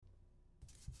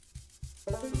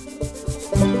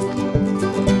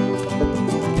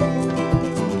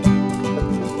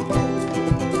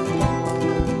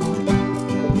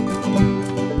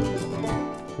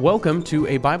Welcome to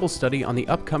a Bible study on the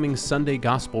upcoming Sunday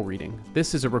Gospel reading.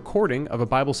 This is a recording of a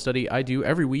Bible study I do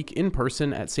every week in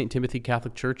person at St. Timothy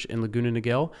Catholic Church in Laguna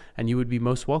Niguel, and you would be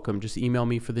most welcome. Just email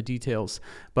me for the details.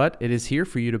 But it is here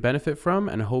for you to benefit from,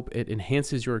 and I hope it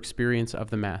enhances your experience of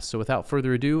the Mass. So without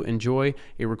further ado, enjoy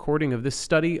a recording of this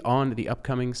study on the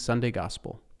upcoming Sunday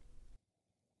Gospel.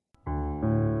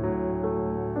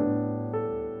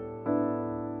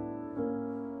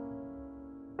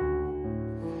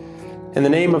 In the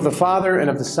name of the Father, and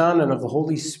of the Son, and of the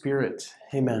Holy Spirit.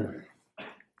 Amen.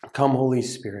 Come, Holy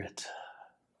Spirit.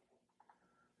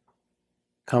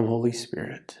 Come, Holy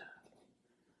Spirit.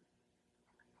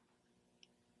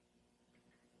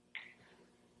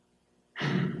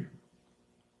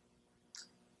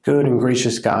 Good and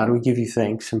gracious God, we give you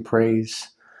thanks and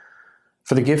praise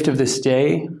for the gift of this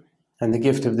day and the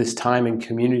gift of this time in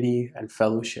community and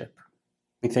fellowship.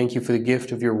 We thank you for the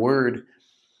gift of your word,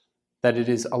 that it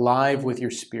is alive with your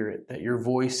Spirit, that your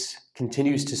voice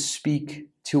continues to speak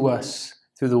to us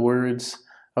through the words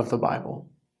of the Bible.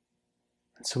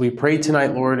 And so we pray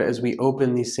tonight, Lord, as we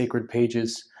open these sacred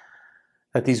pages,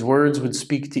 that these words would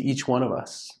speak to each one of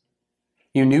us.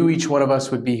 You knew each one of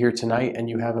us would be here tonight, and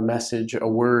you have a message, a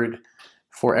word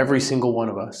for every single one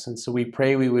of us. And so we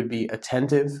pray we would be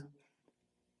attentive,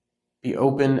 be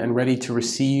open and ready to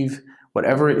receive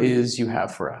whatever it is you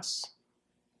have for us.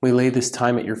 We lay this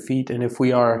time at your feet, and if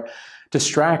we are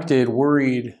distracted,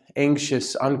 worried,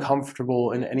 anxious,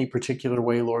 uncomfortable in any particular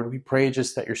way, Lord, we pray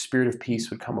just that your spirit of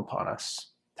peace would come upon us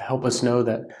to help us know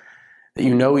that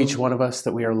you know each one of us,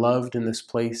 that we are loved in this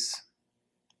place,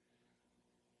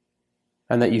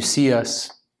 and that you see us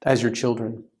as your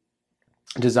children,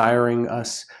 desiring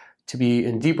us to be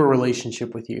in deeper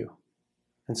relationship with you.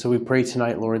 And so we pray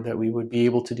tonight, Lord, that we would be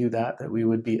able to do that we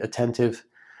would be attentive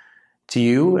to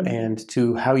you and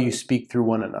to how you speak through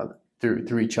one another,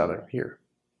 through each other here.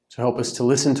 So help us to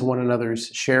listen to one another's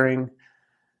sharing,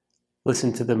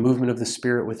 listen to the movement of the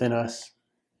Spirit within us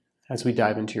as we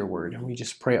dive into your word. And we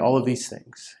just pray all of these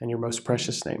things in your most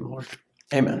precious name, Lord.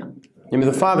 Amen. In the name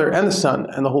of the Father, and the Son,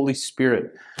 and the Holy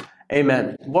Spirit.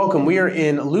 Amen. Welcome. We are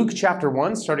in Luke chapter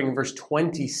 1, starting in verse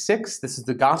 26. This is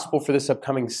the gospel for this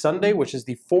upcoming Sunday, which is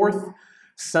the fourth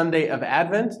Sunday of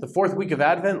Advent. The fourth week of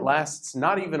Advent lasts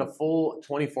not even a full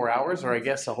 24 hours, or I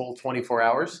guess a whole 24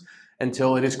 hours,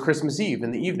 until it is Christmas Eve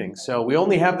in the evening. So we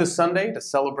only have this Sunday to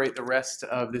celebrate the rest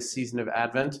of this season of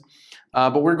Advent.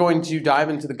 But we're going to dive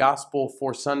into the gospel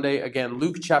for Sunday. Again,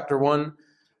 Luke chapter 1,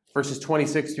 verses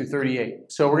 26 through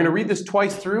 38. So we're going to read this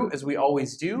twice through, as we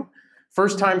always do.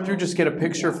 First time through, just get a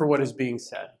picture for what is being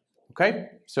said. Okay?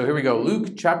 So here we go.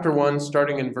 Luke chapter 1,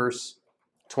 starting in verse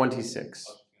 26.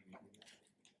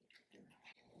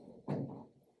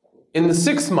 In the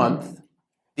 6th month,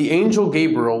 the angel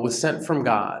Gabriel was sent from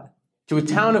God to a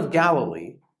town of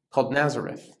Galilee called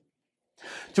Nazareth,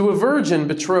 to a virgin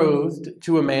betrothed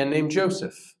to a man named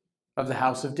Joseph of the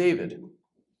house of David.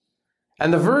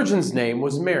 And the virgin's name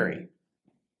was Mary.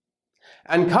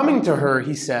 And coming to her,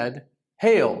 he said,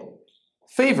 "Hail,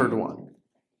 favored one,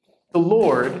 the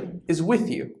Lord is with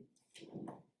you."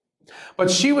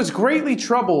 But she was greatly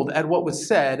troubled at what was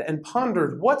said and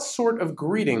pondered what sort of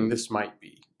greeting this might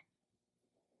be.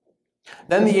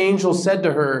 Then the angel said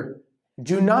to her,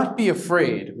 "Do not be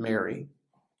afraid, Mary,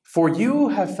 for you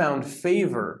have found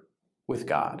favor with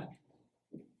God.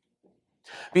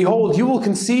 Behold, you will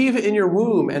conceive in your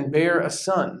womb and bear a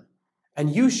son,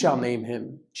 and you shall name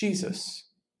him Jesus.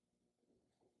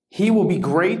 He will be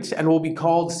great and will be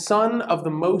called Son of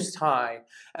the Most High,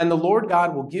 and the Lord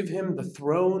God will give him the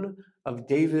throne of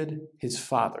David his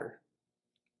father,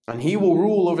 and he will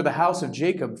rule over the house of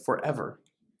Jacob forever.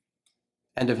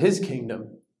 And of his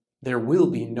kingdom there will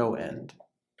be no end."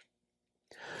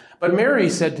 But Mary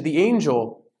said to the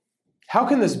angel, "How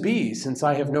can this be, since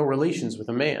I have no relations with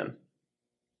a man?"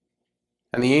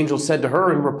 And the angel said to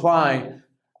her in reply,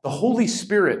 "The Holy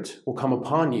Spirit will come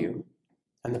upon you,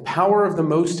 and the power of the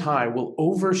Most High will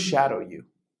overshadow you.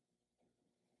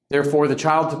 Therefore the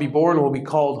child to be born will be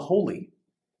called Holy,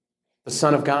 the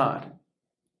Son of God.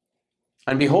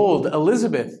 And behold,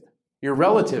 Elizabeth, your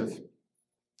relative,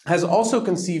 has also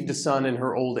conceived a son in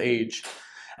her old age,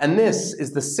 and this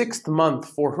is the 6th month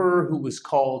for her who was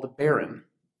called barren.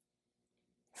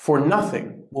 For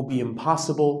nothing will be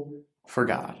impossible for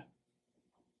God."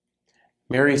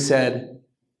 Mary said,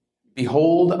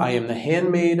 "Behold, I am the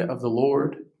handmaid of the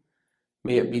Lord.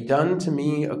 May it be done to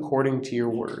me according to your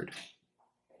word."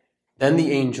 Then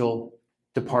the angel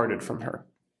departed from her.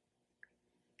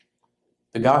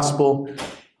 The gospel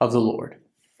of the Lord.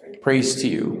 Praise to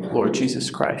you, Lord Jesus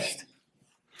Christ.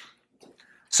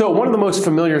 So one of the most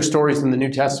familiar stories in the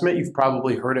New Testament, you've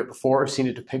probably heard it before or seen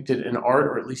it depicted in art,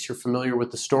 or at least you're familiar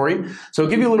with the story. So I'll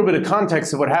give you a little bit of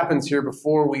context of what happens here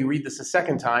before we read this a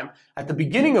second time. At the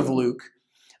beginning of Luke,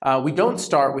 we don't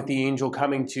start with the angel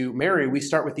coming to Mary. We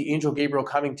start with the angel Gabriel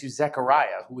coming to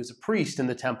Zechariah, who is a priest in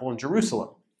the temple in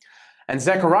Jerusalem. And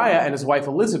Zechariah and his wife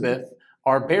Elizabeth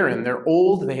are barren. They're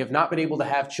old. They have not been able to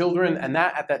have children. And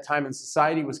that at that time in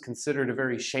society was considered a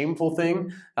very shameful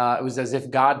thing. It was as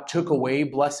if God took away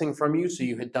blessing from you, so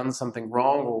you had done something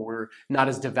wrong or were not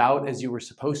as devout as you were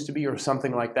supposed to be, or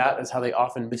something like that, is how they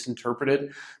often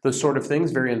misinterpreted those sort of things,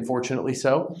 very unfortunately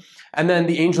so. And then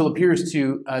the angel appears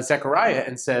to Zechariah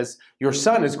and says, your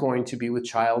son is going to be with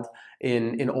child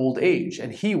in old age,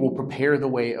 and he will prepare the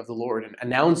way of the Lord, and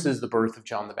announces the birth of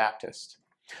John the Baptist.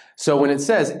 So when it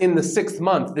says in the 6th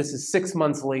month, this is 6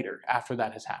 months later after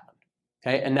that has happened.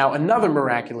 Okay, and now another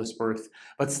miraculous birth,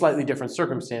 but slightly different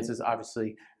circumstances,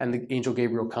 obviously, and the angel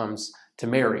Gabriel comes to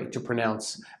Mary to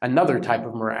pronounce another type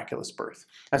of miraculous birth.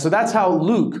 And so that's how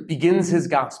Luke begins his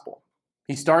gospel.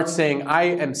 He starts saying, I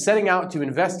am setting out to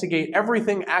investigate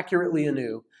everything accurately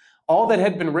anew. All that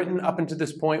had been written up until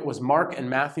this point was Mark and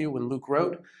Matthew when Luke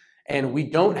wrote, and we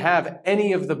don't have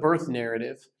any of the birth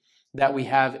narrative that we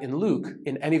have in Luke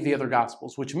in any of the other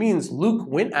Gospels, which means Luke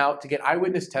went out to get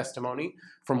eyewitness testimony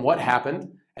from what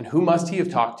happened, and who must he have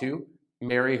talked to?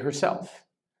 Mary herself,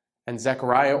 and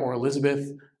Zechariah or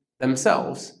Elizabeth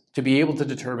themselves, to be able to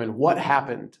determine what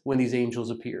happened when these angels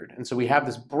appeared. And so we have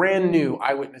this brand new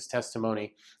eyewitness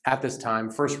testimony at this time,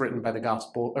 first written by the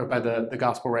gospel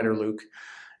writer Luke.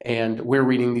 And we're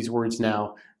reading these words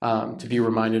now to be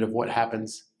reminded of what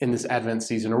happens in this Advent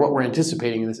season, or what we're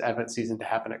anticipating in this Advent season to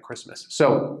happen at Christmas.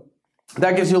 So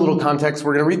that gives you a little context.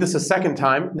 We're going to read this a second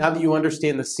time, now that you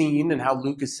understand the scene and how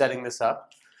Luke is setting this up.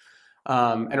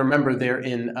 And remember, they're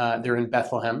in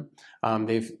Bethlehem.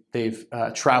 They've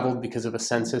traveled because of a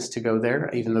census to go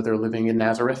there, even though they're living in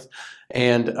Nazareth.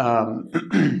 And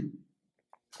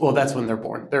well, that's when they're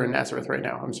born. They're in Nazareth right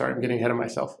now. I'm sorry, I'm getting ahead of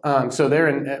myself. So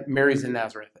Mary's in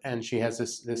Nazareth, and she has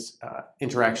this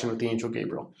interaction with the angel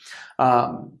Gabriel.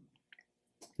 Now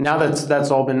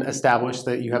that's all been established,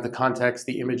 that you have the context,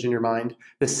 the image in your mind.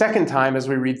 The second time, as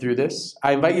we read through this,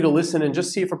 I invite you to listen and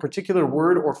just see if a particular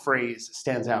word or phrase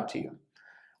stands out to you.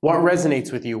 What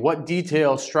resonates with you? What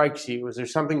detail strikes you? Is there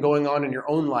something going on in your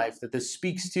own life that this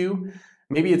speaks to?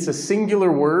 Maybe it's a singular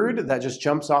word that just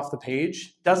jumps off the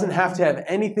page. Doesn't have to have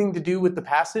anything to do with the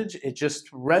passage. It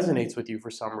just resonates with you for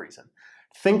some reason.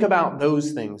 Think about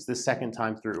those things the second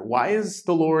time through. Why is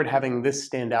the Lord having this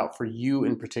stand out for you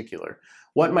in particular?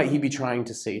 What might he be trying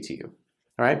to say to you?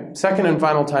 All right, second and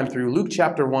final time through, Luke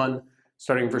chapter 1,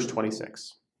 starting verse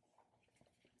 26.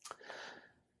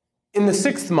 In the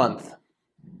 6th month,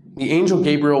 the angel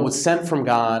Gabriel was sent from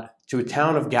God to a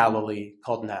town of Galilee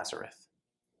called Nazareth,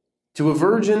 to a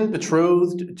virgin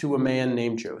betrothed to a man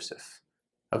named Joseph,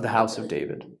 of the house of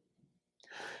David.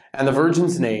 And the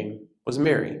virgin's name was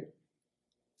Mary.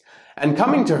 And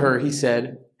coming to her, he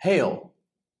said, Hail,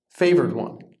 favored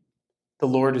one, the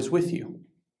Lord is with you.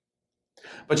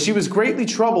 But she was greatly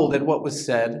troubled at what was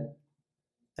said,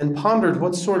 and pondered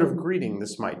what sort of greeting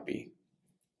this might be.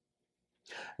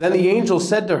 Then the angel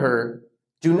said to her,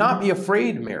 Do not be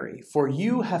afraid, Mary, for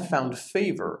you have found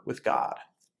favor with God.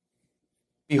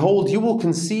 Behold, you will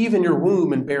conceive in your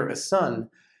womb and bear a son,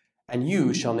 and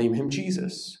you shall name him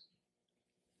Jesus.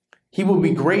 He will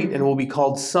be great and will be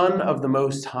called Son of the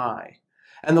Most High,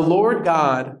 and the Lord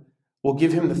God will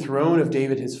give him the throne of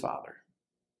David his father.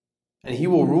 And he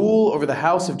will rule over the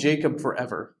house of Jacob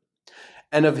forever,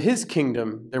 and of his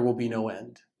kingdom there will be no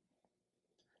end.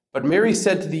 But Mary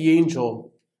said to the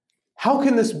angel, How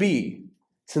can this be,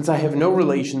 since I have no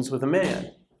relations with a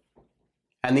man?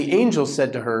 And the angel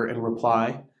said to her in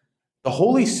reply, The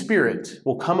Holy Spirit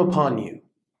will come upon you,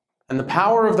 and the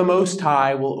power of the Most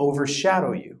High will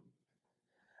overshadow you.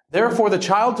 Therefore the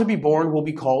child to be born will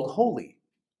be called Holy,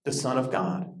 the Son of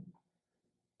God.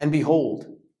 And behold,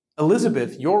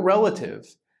 Elizabeth, your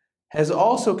relative, has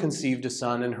also conceived a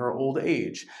son in her old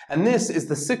age, and this is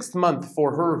the 6th month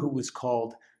for her who was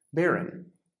called barren.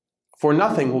 For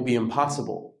nothing will be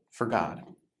impossible for God.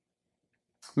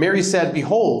 Mary said,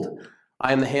 Behold,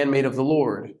 I am the handmaid of the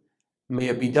Lord. May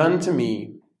it be done to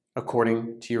me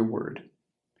according to your word.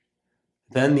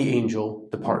 Then the angel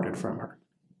departed from her.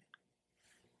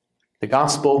 The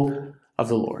gospel of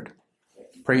the Lord.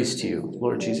 Praise to you,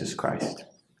 Lord Jesus Christ.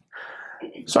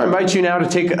 So I invite you now to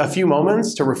take a few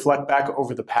moments to reflect back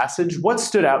over the passage. What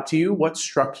stood out to you? What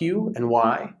struck you? And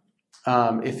why?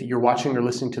 If you're watching or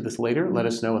listening to this later, let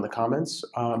us know in the comments.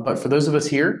 But for those of us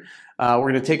here,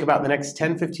 we're going to take about the next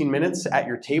 10, 15 minutes at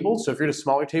your table. So if you're at a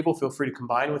smaller table, feel free to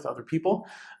combine with other people.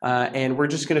 And we're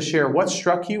just going to share what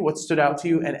struck you, what stood out to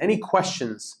you, and any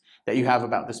questions that you have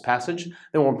about this passage.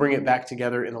 Then we'll bring it back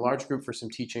together in a large group for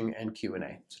some teaching and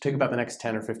Q&A. So take about the next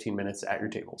 10 or 15 minutes at your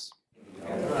tables.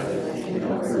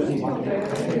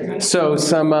 So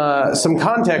some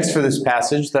context for this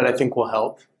passage that I think will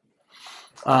help.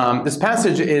 This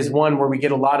passage is one where we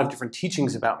get a lot of different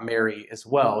teachings about Mary as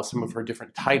well, some of her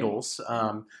different titles,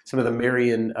 some of the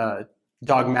Marian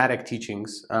dogmatic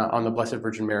teachings on the Blessed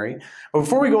Virgin Mary. But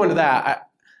before we go into that,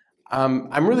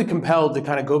 I'm really compelled to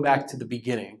kind of go back to the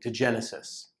beginning, to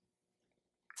Genesis.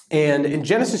 And in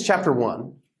Genesis chapter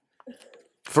 1,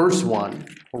 verse 1,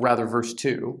 or rather verse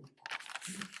 2,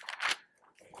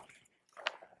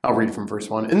 I'll read from verse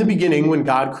 1. In the beginning, when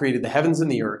God created the heavens and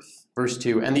the earth, verse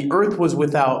 2, and the earth was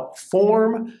without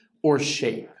form or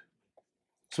shape.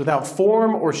 It's without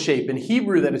form or shape. In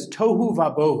Hebrew, that is tohu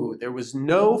vabohu. There was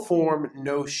no form,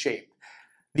 no shape.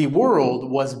 The world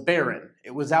was barren.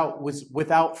 It was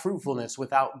without fruitfulness,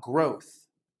 without growth.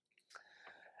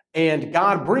 And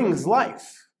God brings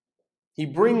life. He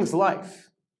brings life.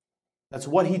 That's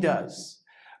what he does.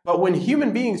 But when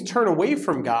human beings turn away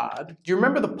from God, do you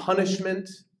remember the punishment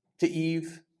to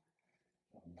Eve?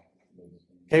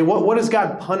 Okay, what does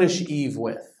God punish Eve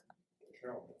with?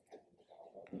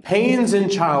 Pains in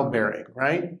childbearing,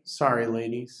 right? Sorry,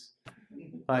 ladies.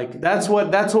 Like that's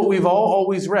what we've all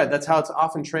always read. That's how it's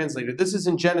often translated. This is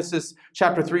in Genesis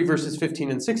chapter 3, verses 15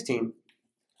 and 16.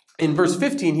 In verse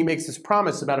 15, he makes this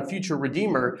promise about a future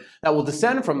redeemer that will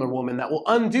descend from the woman that will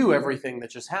undo everything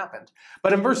that just happened.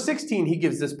 But in verse 16, he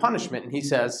gives this punishment, and he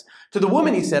says, to the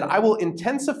woman, he said, I will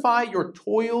intensify your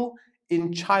toil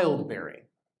in childbearing.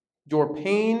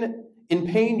 In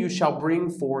pain you shall bring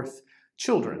forth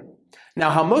children. Now,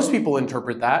 how most people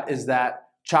interpret that is that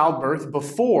childbirth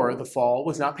before the fall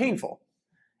was not painful.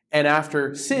 And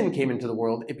after sin came into the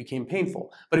world, it became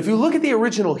painful. But if you look at the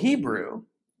original Hebrew,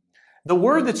 the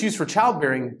word that's used for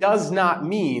childbearing does not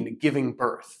mean giving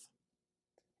birth.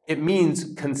 It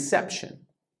means conception.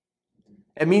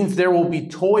 It means there will be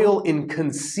toil in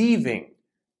conceiving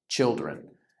children,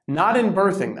 not in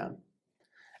birthing them.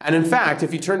 And in fact,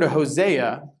 if you turn to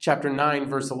Hosea chapter 9,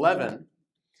 verse 11,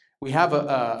 we have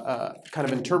a kind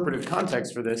of interpretive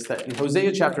context for this, that in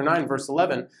Hosea chapter 9, verse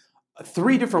 11,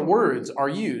 3 different words are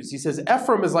used. He says,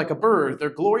 Ephraim is like a bird,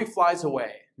 their glory flies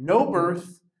away. No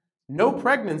birth, no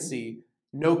pregnancy,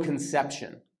 no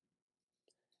conception.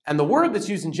 And the word that's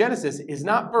used in Genesis is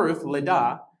not birth,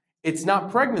 ledah. It's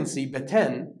not pregnancy,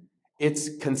 beten.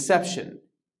 It's conception,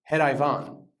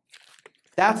 heraivan.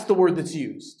 That's the word that's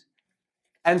used.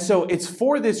 And so it's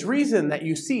for this reason that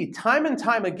you see time and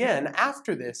time again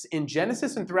after this in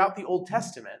Genesis and throughout the Old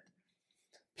Testament,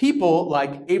 people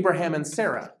like Abraham and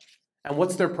Sarah. And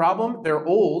what's their problem? They're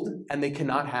old and they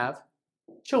cannot have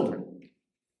children.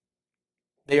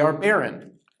 They are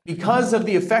barren. Because of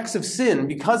the effects of sin,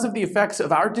 because of the effects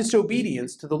of our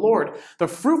disobedience to the Lord, the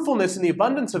fruitfulness and the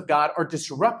abundance of God are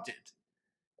disrupted.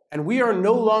 And we are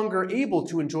no longer able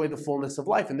to enjoy the fullness of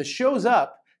life. And this shows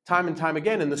up time and time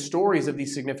again in the stories of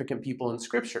these significant people in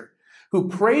Scripture who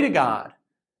pray to God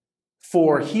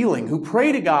for healing, who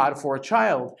pray to God for a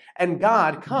child, and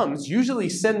God comes, usually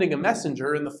sending a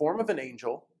messenger in the form of an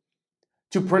angel,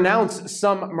 to pronounce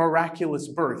some miraculous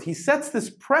birth. He sets this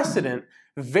precedent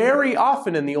very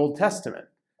often in the Old Testament,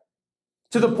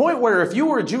 to the point where if you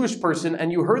were a Jewish person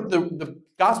and you heard the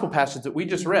gospel passage that we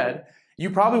just read,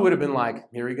 you probably would have been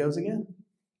like, here he goes again.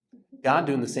 God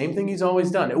doing the same thing he's always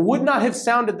done. It would not have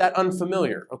sounded that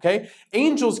unfamiliar, okay?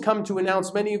 Angels come to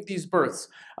announce many of these births.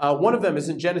 One of them is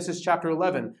in Genesis chapter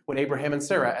 11, when Abraham and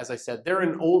Sarah, as I said, they're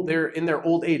in their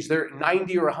old age. They're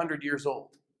 90 or 100 years old.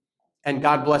 And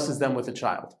God blesses them with a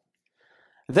child.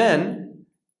 Then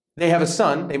they have a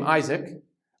son named Isaac.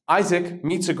 Isaac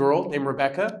meets a girl named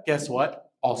Rebekah. Guess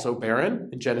what? Also barren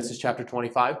in Genesis chapter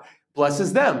 25.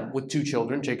 Blesses them with 2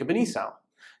 children, Jacob and Esau.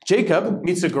 Jacob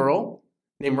meets a girl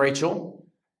named Rachel,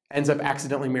 ends up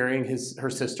accidentally marrying her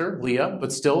sister, Leah,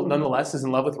 but still, nonetheless, is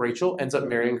in love with Rachel, ends up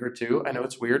marrying her too. I know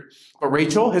it's weird. But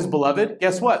Rachel, his beloved,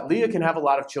 guess what? Leah can have a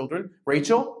lot of children.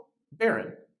 Rachel,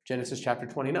 barren, Genesis chapter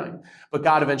 29. But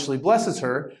God eventually blesses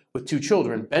her with 2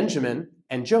 children, Benjamin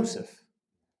and Joseph.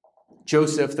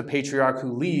 Joseph, the patriarch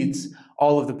who leads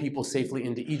all of the people safely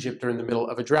into Egypt during the middle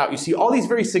of a drought. You see, all these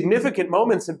very significant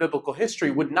moments in biblical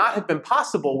history would not have been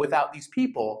possible without these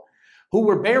people who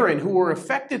were barren, who were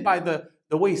affected by the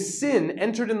way sin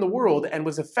entered in the world and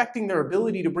was affecting their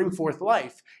ability to bring forth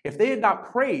life. If they had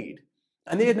not prayed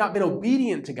And they had not been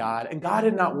obedient to God, and God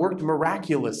had not worked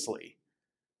miraculously.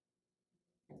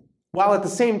 While at the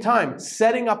same time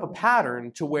setting up a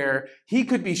pattern to where he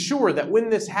could be sure that when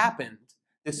this happened,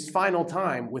 this final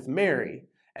time with Mary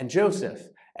and Joseph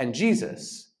and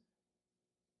Jesus,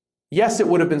 yes, it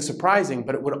would have been surprising,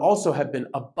 but it would also have been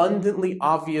abundantly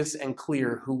obvious and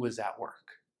clear who was at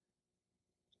work,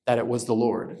 that it was the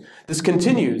Lord. This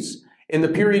continues in the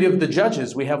period of the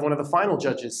judges. We have one of the final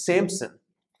judges, Samson.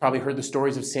 Probably heard the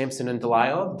stories of Samson and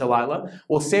Delilah.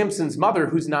 Well, Samson's mother,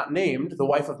 who's not named, the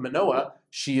wife of Manoah,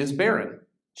 she is barren.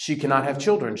 She cannot have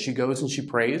children. She goes and she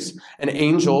prays. An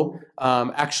angel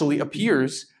actually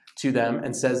appears to them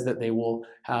and says that they will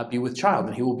be with child,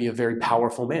 and he will be a very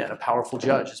powerful man, a powerful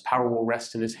judge. His power will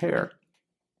rest in his hair.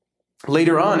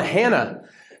 Later on, Hannah,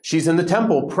 she's in the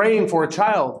temple praying for a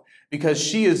child because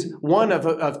she is one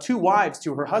of two wives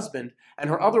to her husband, and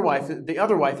the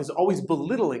other wife is always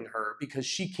belittling her because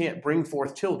she can't bring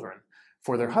forth children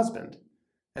for their husband.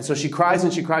 And so she cries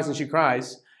and she cries and she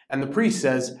cries, and the priest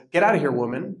says, "Get out of here,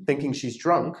 woman," thinking she's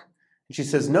drunk. And she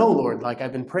says, "No, Lord,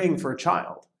 I've been praying for a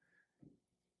child."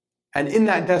 And in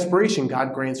that desperation,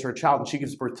 God grants her a child, and she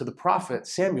gives birth to the prophet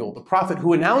Samuel, the prophet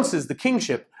who announces the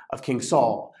kingship of King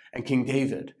Saul and King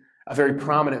David, a very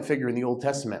prominent figure in the Old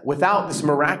Testament. Without this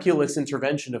miraculous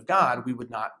intervention of God, we would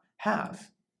not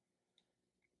have.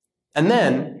 And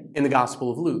then, in the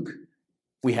Gospel of Luke,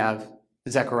 we have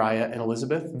Zechariah and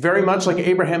Elizabeth. Very much like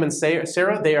Abraham and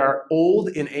Sarah, they are old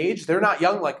in age. They're not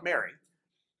young like Mary.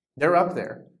 They're up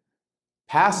there,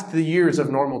 past the years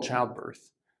of normal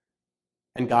childbirth.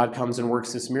 And God comes and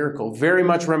works this miracle, very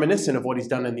much reminiscent of what he's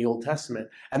done in the Old Testament.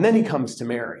 And then he comes to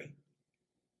Mary.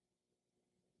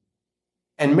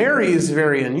 And Mary is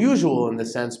very unusual in the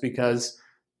sense because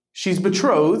she's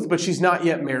betrothed, but she's not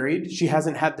yet married. She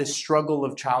hasn't had this struggle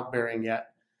of childbearing yet.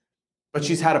 But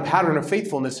she's had a pattern of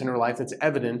faithfulness in her life that's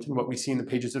evident in what we see in the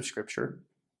pages of Scripture.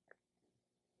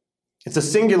 It's a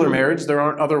singular marriage. There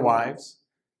aren't other wives.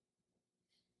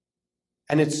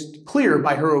 And it's clear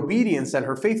by her obedience and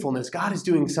her faithfulness, God is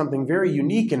doing something very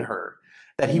unique in her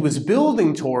that he was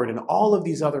building toward in all of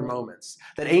these other moments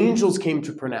that angels came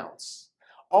to pronounce.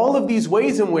 All of these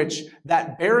ways in which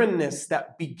that barrenness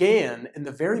that began in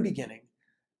the very beginning,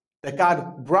 that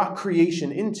God brought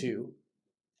creation into,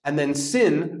 and then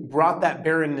sin brought that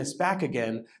barrenness back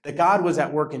again, that God was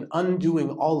at work in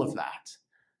undoing all of that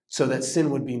so that sin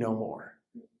would be no more.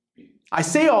 I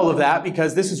say all of that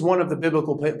because this is one of the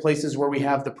biblical places where we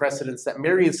have the precedence that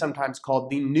Mary is sometimes called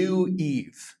the new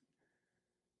Eve.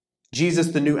 Jesus,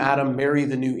 the new Adam, Mary,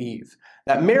 the new Eve.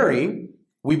 That Mary,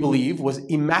 we believe, was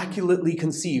immaculately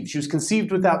conceived. She was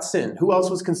conceived without sin. Who else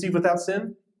was conceived without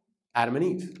sin? Adam and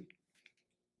Eve.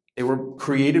 They were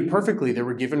created perfectly. They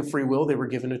were given free will. They were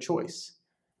given a choice.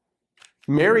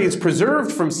 Mary is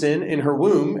preserved from sin in her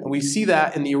womb, and we see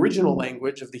that in the original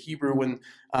language of the Hebrew when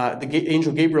the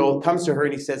angel Gabriel comes to her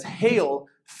and he says, "Hail,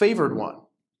 favored one."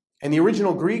 In the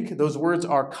original Greek, those words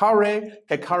are kare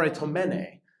ke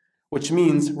karitomene, which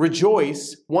means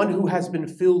rejoice, one who has been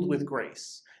filled with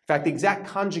grace. In fact, the exact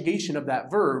conjugation of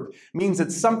that verb means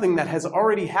it's something that has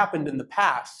already happened in the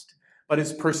past, but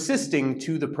is persisting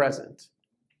to the present.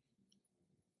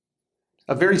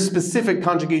 A very specific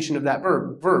conjugation of that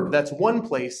verb. That's one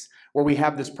place where we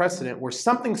have this precedent where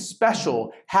something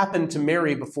special happened to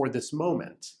Mary before this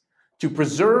moment to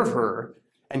preserve her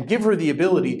and give her the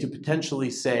ability to potentially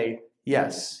say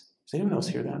yes. Does anyone else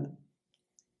hear that?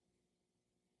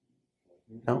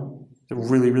 No? It's a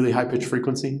really, really high-pitched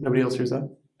frequency. Nobody else hears that?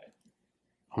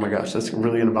 Oh my gosh, that's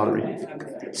really going to bother me.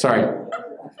 Sorry.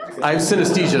 I have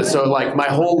synesthesia, so my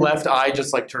whole left eye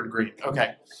just turned green.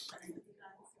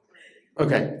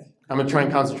 Okay, I'm going to try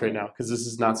and concentrate now because this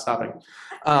is not stopping.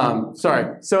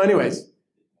 Sorry. So anyways.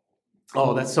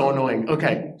 Oh, that's so annoying.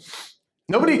 Okay.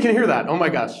 Nobody can hear that. Oh my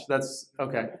gosh. That's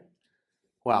okay.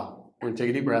 Wow. We're going to take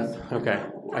a deep breath. Okay.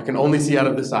 I can only see out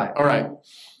of this eye. All right.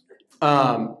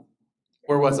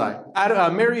 Where was I?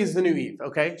 Mary is the new Eve,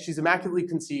 okay? She's immaculately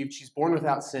conceived. She's born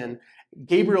without sin.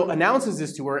 Gabriel announces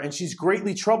this to her, and she's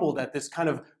greatly troubled at this kind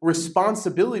of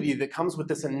responsibility that comes with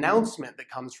this announcement that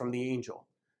comes from the angel.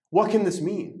 What can this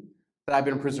mean? That I've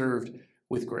been preserved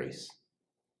with grace.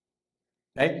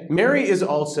 Okay? Mary is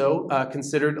also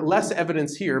considered, less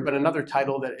evidence here, but another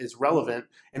title that is relevant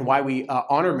and why we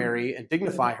honor Mary and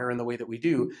dignify her in the way that we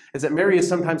do, is that Mary is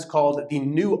sometimes called the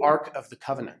new Ark of the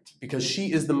Covenant because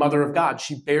she is the mother of God.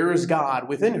 She bears God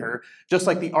within her, just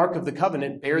like the Ark of the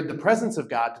Covenant bared the presence of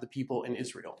God to the people in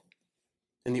Israel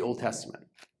in the Old Testament.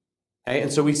 Okay,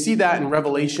 and so we see that in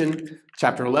Revelation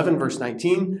chapter 11, verse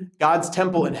 19. God's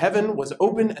temple in heaven was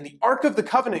open, and the Ark of the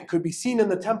Covenant could be seen in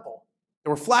the temple.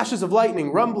 There were flashes of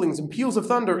lightning, rumblings, and peals of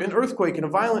thunder, an earthquake, and a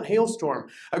violent hailstorm.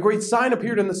 A great sign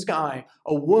appeared in the sky,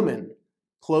 a woman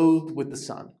clothed with the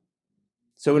sun.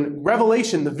 So in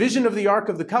Revelation, the vision of the Ark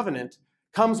of the Covenant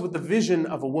comes with the vision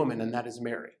of a woman, and that is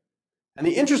Mary. And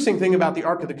the interesting thing about the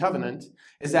Ark of the Covenant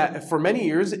is that for many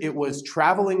years it was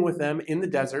traveling with them in the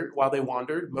desert while they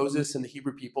wandered, Moses and the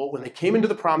Hebrew people. When they came into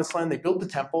the Promised Land, they built the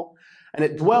temple, and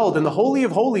it dwelled in the Holy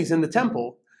of Holies in the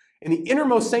temple, in the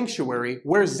innermost sanctuary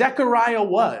where Zechariah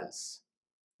was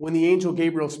when the angel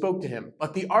Gabriel spoke to him.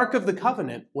 But the Ark of the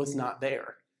Covenant was not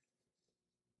there.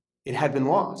 It had been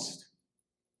lost.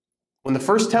 When the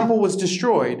first temple was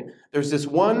destroyed, there's this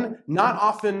one not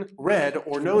often read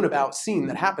or known about scene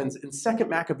that happens in 2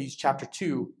 Maccabees chapter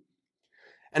 2.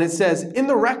 And it says, in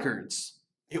the records,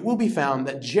 it will be found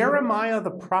that Jeremiah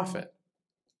the prophet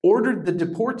ordered the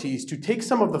deportees to take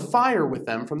some of the fire with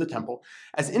them from the temple,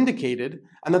 as indicated,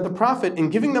 and that the prophet, in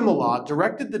giving them the law,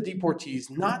 directed the deportees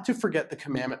not to forget the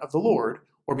commandment of the Lord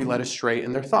or be led astray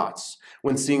in their thoughts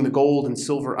when seeing the gold and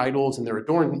silver idols and their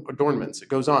adornments. It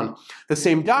goes on. The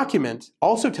same document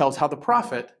also tells how the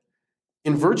prophet,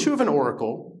 in virtue of an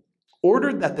oracle,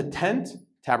 ordered that the tent,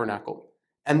 tabernacle,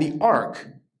 and the ark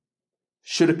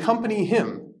should accompany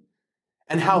him,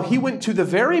 and how he went to the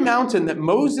very mountain that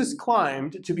Moses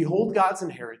climbed to behold God's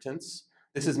inheritance.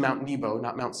 This is Mount Nebo,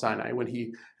 not Mount Sinai, when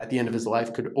he, at the end of his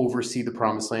life, could oversee the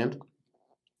Promised Land.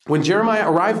 When Jeremiah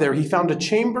arrived there, he found a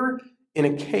chamber in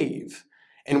a cave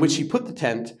in which he put the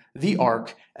tent, the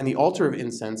ark, and the altar of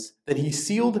incense. Then he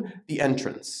sealed the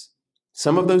entrance.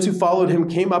 Some of those who followed him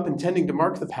came up intending to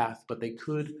mark the path, but they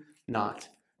could not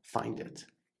find it.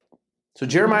 So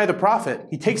Jeremiah the prophet,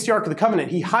 he takes the Ark of the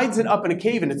Covenant, he hides it up in a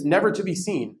cave, and it's never to be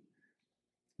seen.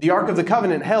 The Ark of the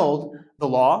Covenant held the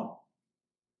law,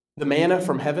 the manna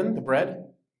from heaven, the bread,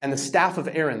 and the staff of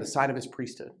Aaron, the sign of his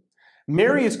priesthood.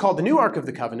 Mary is called the new Ark of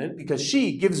the Covenant because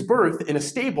she gives birth in a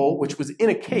stable which was in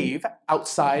a cave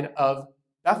outside of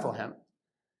Bethlehem.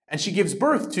 And she gives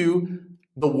birth to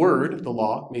the Word, the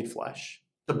law made flesh,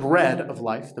 the bread of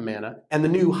life, the manna, and the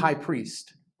new high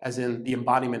priest, as in the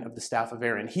embodiment of the staff of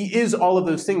Aaron. He is all of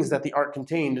those things that the ark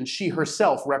contained, and she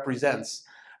herself represents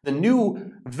the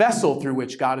new vessel through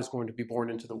which God is going to be born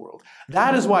into the world.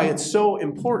 That is why it's so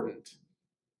important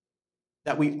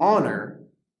that we honor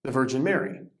the Virgin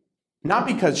Mary. Not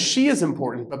because she is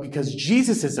important, but because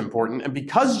Jesus is important, and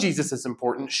because Jesus is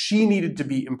important, she needed to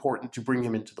be important to bring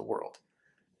him into the world.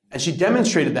 And she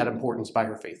demonstrated that importance by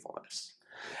her faithfulness.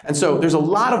 And so there's a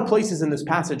lot of places in this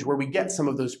passage where we get some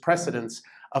of those precedents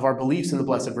of our beliefs in the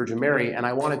Blessed Virgin Mary, and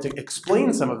I wanted to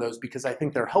explain some of those because I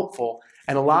think they're helpful,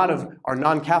 and a lot of our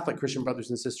non-Catholic Christian brothers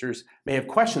and sisters may have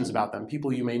questions about them.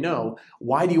 People you may know,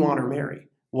 why do you honor Mary?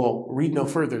 Well, read no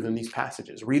further than these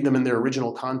passages. Read them in their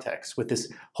original context with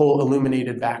this whole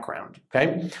illuminated background,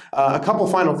 okay? A couple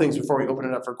final things before we open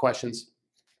it up for questions.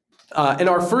 In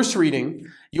our first reading,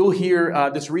 you'll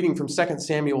hear this reading from 2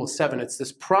 Samuel 7. It's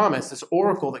this promise, this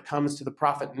oracle that comes to the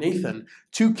prophet Nathan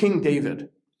to King David.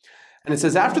 And it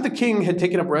says, after the king had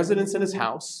taken up residence in his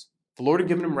house, the Lord had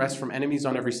given him rest from enemies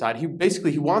on every side. He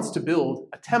wants to build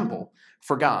a temple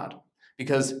for God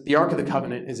because the Ark of the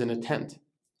Covenant is in a tent.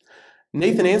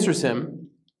 Nathan answers him,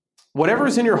 whatever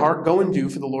is in your heart, go and do,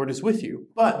 for the Lord is with you.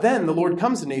 But then the Lord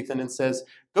comes to Nathan and says,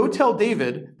 go tell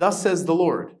David, thus says the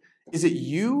Lord, is it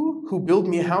you who build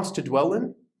me a house to dwell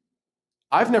in?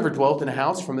 I've never dwelt in a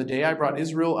house from the day I brought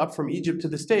Israel up from Egypt to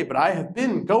this day, but I have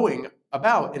been going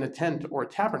about in a tent or a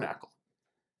tabernacle.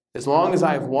 As long as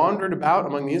I have wandered about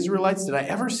among the Israelites, did I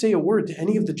ever say a word to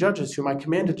any of the judges whom I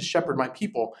commanded to shepherd my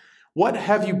people? What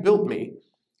have you built me?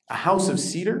 A house of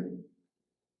cedar?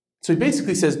 So he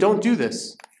basically says, don't do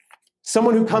this.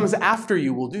 Someone who comes after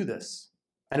you will do this.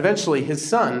 And eventually his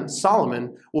son,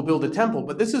 Solomon, will build a temple.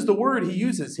 But this is the word he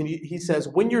uses. He says,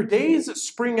 when your days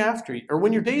spring after you, or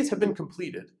when your days have been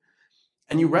completed,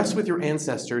 and you rest with your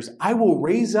ancestors, I will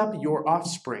raise up your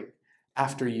offspring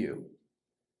after you.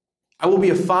 I will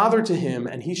be a father to him,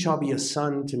 and he shall be a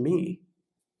son to me.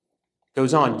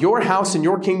 Goes on, your house and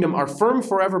your kingdom are firm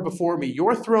forever before me.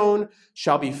 Your throne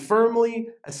shall be firmly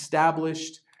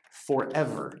established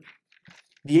forever.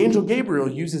 The angel Gabriel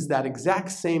uses that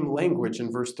exact same language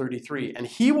in verse 33. And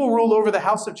he will rule over the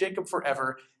house of Jacob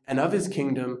forever, and of his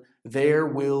kingdom there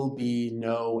will be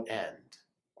no end.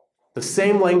 The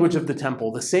same language of the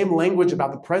temple, the same language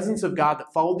about the presence of God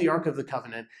that followed the Ark of the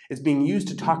Covenant is being used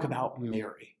to talk about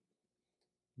Mary,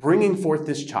 bringing forth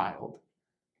this child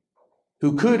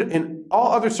who could, in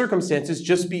all other circumstances,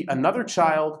 just be another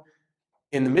child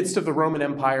in the midst of the Roman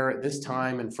Empire at this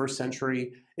time in first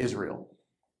century Israel.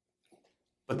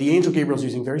 But the angel Gabriel is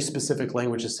using very specific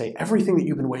language to say everything that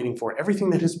you've been waiting for,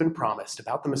 everything that has been promised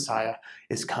about the Messiah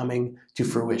is coming to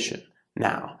fruition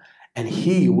now. And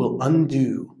he will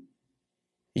undo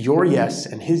your yes,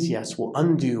 and his yes will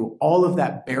undo all of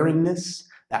that barrenness,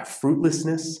 that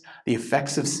fruitlessness, the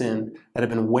effects of sin that have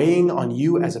been weighing on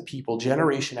you as a people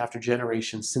generation after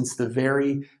generation since the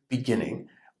very beginning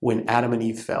when Adam and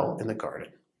Eve fell in the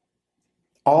garden.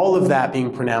 All of that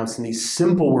being pronounced in these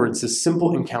simple words, this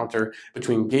simple encounter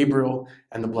between Gabriel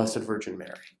and the Blessed Virgin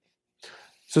Mary.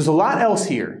 So there's a lot else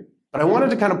here, but I wanted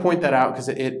to kind of point that out because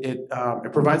it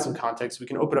provides some context. We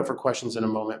can open up for questions in a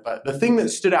moment, but the thing that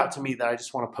stood out to me that I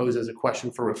just want to pose as a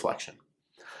question for reflection,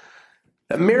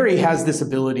 that Mary has this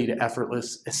ability to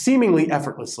seemingly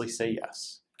effortlessly say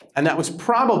yes. And that was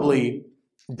probably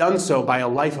done so by a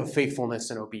life of faithfulness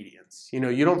and obedience.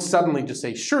 You don't suddenly just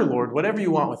say, sure, Lord, whatever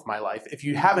you want with my life, if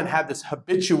you haven't had this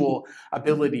habitual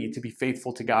ability to be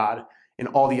faithful to God in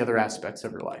all the other aspects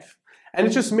of your life. And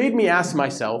it just made me ask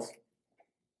myself,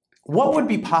 what would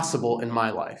be possible in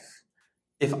my life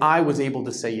if I was able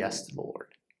to say yes to the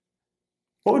Lord?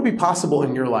 What would be possible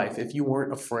in your life if you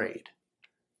weren't afraid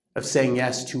of saying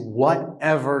yes to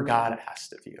whatever God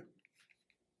asked of you?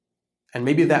 And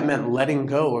maybe that meant letting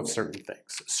go of certain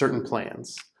things, certain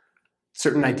plans,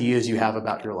 certain ideas you have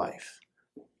about your life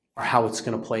or how it's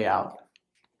going to play out.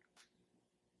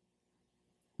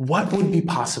 What would be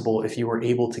possible if you were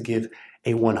able to give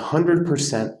a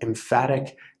 100%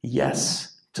 emphatic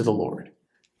yes to the Lord,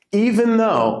 even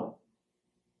though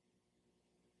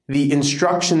the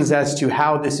instructions as to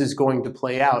how this is going to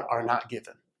play out are not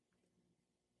given?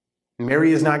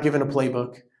 Mary is not given a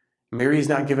playbook. Mary is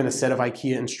not given a set of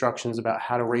IKEA instructions about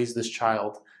how to raise this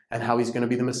child and how he's going to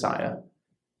be the Messiah.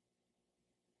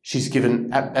 She's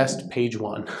given, at best, page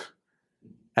 1.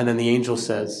 And then the angel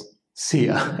says, see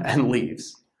ya, and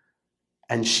leaves.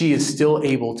 And she is still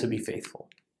able to be faithful.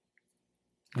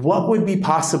 What would be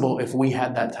possible if we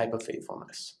had that type of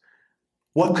faithfulness?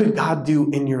 What could God do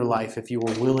in your life if you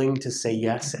were willing to say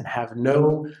yes and have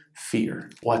no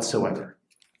fear whatsoever?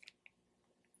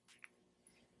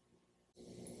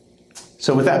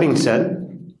 So with that being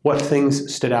said, what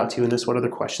things stood out to you in this? What other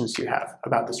questions do you have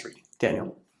about this reading?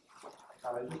 Daniel.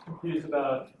 I'm just confused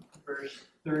about verse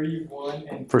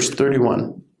 31. Verse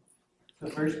 31. So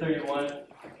verse 31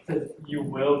 says, you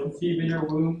will conceive in your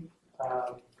womb.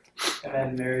 And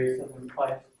then Mary says in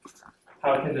reply,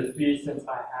 how can this be since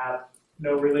I have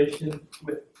no relation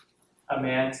with a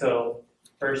man? So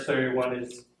verse 31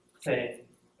 is saying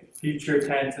future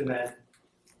tense, and then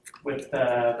with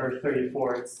verse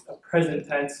 34, it's a present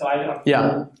tense. So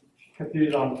I'm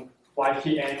confused on why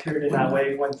she answered in that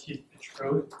way when she's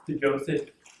betrothed to Joseph.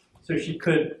 So she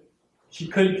could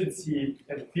conceive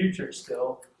in the future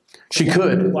still. She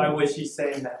could. Why was she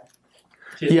saying that?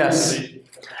 Yes.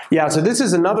 Yeah, so this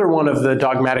is another one of the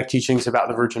dogmatic teachings about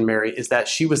the Virgin Mary, is that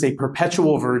she was a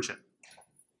perpetual virgin.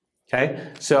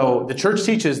 Okay? So the church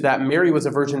teaches that Mary was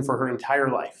a virgin for her entire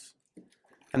life,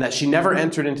 and that she never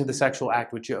entered into the sexual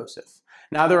act with Joseph.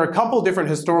 Now, there are a couple different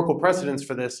historical precedents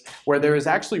for this, where there is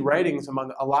actually writings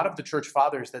among a lot of the church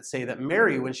fathers that say that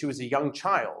Mary, when she was a young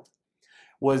child,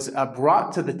 was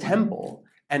brought to the temple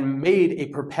and made a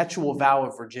perpetual vow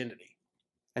of virginity.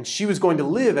 And she was going to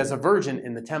live as a virgin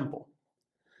in the temple.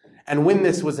 And when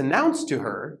this was announced to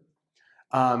her,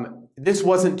 this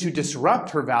wasn't to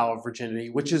disrupt her vow of virginity,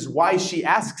 which is why she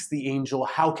asks the angel,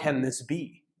 how can this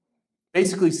be?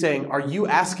 Basically saying, are you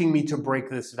asking me to break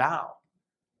this vow?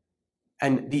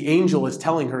 And the angel is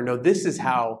telling her, no, this is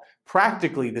how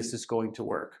practically this is going to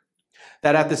work.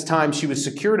 That at this time she was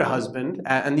secured a husband,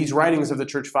 and these writings of the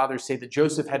church fathers say that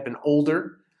Joseph had been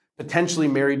older, potentially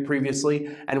married previously,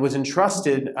 and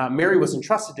Mary was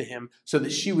entrusted to him so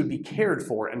that she would be cared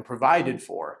for and provided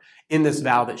for in this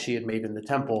vow that she had made in the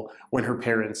temple when her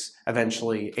parents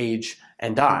eventually age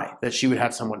and die, that she would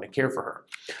have someone to care for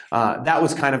her. That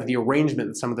was kind of the arrangement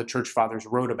that some of the church fathers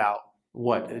wrote about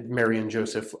what Mary and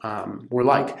Joseph were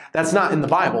like. That's not in the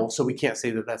Bible, so we can't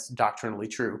say that that's doctrinally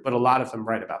true, but a lot of them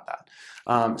write about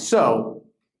that. So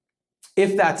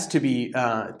if that's to be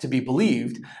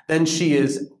believed, then she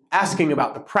is asking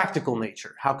about the practical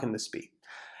nature. How can this be?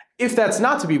 If that's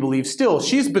not to be believed, still,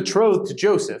 she's betrothed to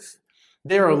Joseph.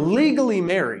 They are legally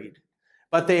married,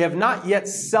 but they have not yet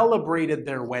celebrated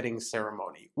their wedding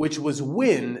ceremony, which was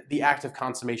when the act of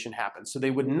consummation happened. So they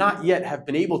would not yet have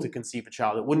been able to conceive a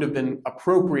child. It wouldn't have been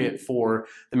appropriate for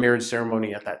the marriage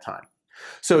ceremony at that time.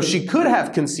 So she could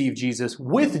have conceived Jesus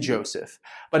with Joseph,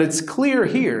 but it's clear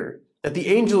here that the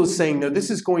angel is saying, no, this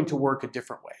is going to work a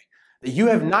different way. That you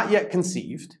have not yet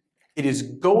conceived. It is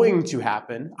going to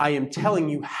happen. I am telling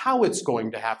you how it's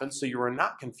going to happen so you are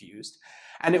not confused.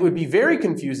 And it would be very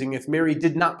confusing if Mary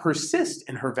did not persist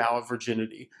in her vow of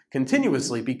virginity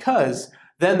continuously, because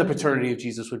then the paternity of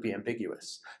Jesus would be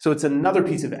ambiguous. So it's another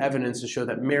piece of evidence to show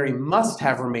that Mary must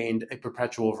have remained a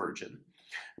perpetual virgin,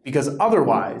 because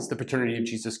otherwise the paternity of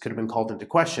Jesus could have been called into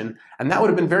question, and that would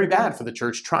have been very bad for the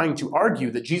church trying to argue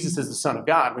that Jesus is the Son of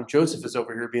God when Joseph is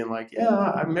over here being like,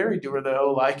 yeah, I'm married to her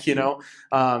though,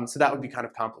 so that would be kind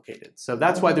of complicated. So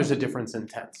that's why there's a difference in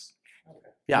tense. Okay.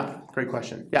 Yeah, great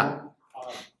question. Yeah.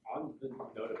 On the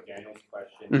note of Daniel's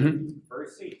question, Mm-hmm.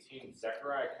 verse 18,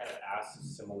 Zechariah kind of asks a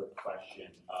similar question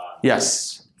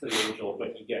Yes. to the angel,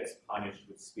 but he gets punished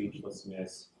with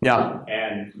speechlessness. Yeah.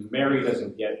 And Mary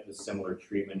doesn't get the similar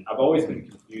treatment. I've always been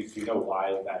confused. Do you know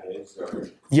why that is? Or...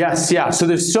 Yes, yeah. So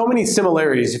there's so many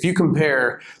similarities. If you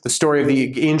compare the story of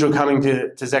the angel coming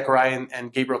to Zechariah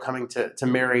and Gabriel coming to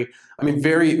Mary, I mean,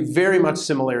 very, very much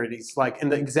similarities, like in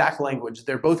the exact language.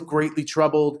 They're both greatly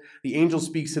troubled. The angel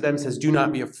speaks to them, says, do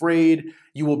not be afraid.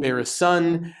 You will bear a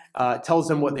son. Tells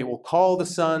them what they will call the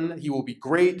son. He will be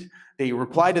great. They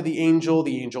reply to the angel.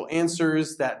 The angel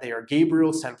answers that they are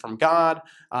Gabriel sent from God.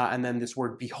 And then this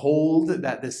word, behold,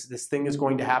 that this thing is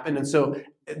going to happen. And so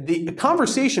the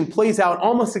conversation plays out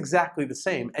almost exactly the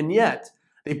same. And yet,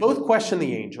 they both question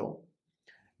the angel.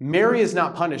 Mary is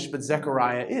not punished, but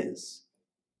Zechariah is.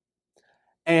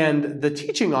 And the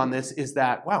teaching on this is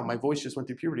that, wow, my voice just went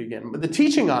through puberty again. But the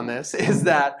teaching on this is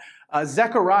that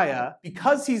Zechariah,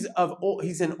 because he's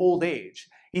in old age,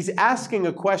 he's asking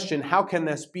a question, how can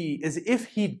this be, as if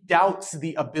he doubts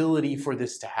the ability for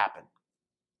this to happen.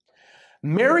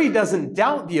 Mary doesn't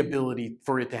doubt the ability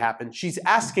for it to happen. She's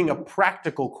asking a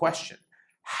practical question.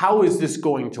 How is this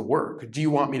going to work? Do you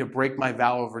want me to break my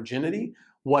vow of virginity?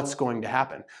 What's going to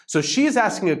happen? So she is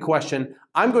asking a question,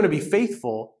 I'm going to be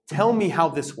faithful. Tell me how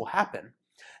this will happen.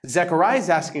 Zechariah is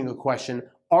asking a question,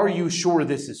 are you sure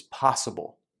this is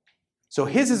possible? So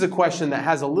his is a question that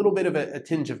has a little bit of a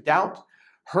tinge of doubt.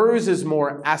 Hers is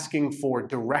more asking for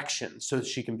direction so that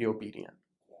she can be obedient.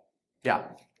 Yeah.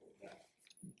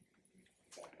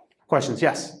 Questions?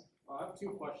 Yes? I have two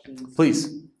questions.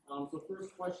 Please. So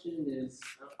first question is,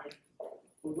 I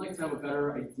would like to have a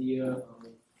better idea,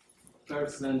 better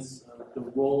sense of the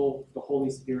role the Holy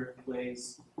Spirit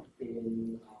plays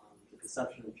in the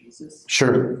conception of Jesus.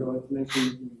 Sure. So it's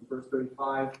mentioned in verse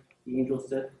 35, the angel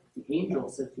said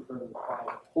to her in the cry,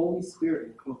 the Holy Spirit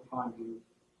will come upon you,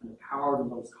 and the power of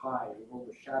the Most High will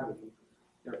overshadow you.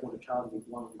 Therefore, the child will be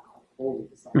born will be called holy,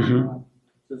 the Son of God.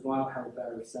 So just want to have a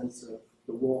better sense of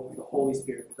the role the Holy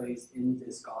Spirit plays in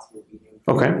this gospel reading.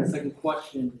 Okay. And the second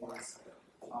question is,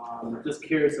 just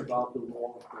curious about the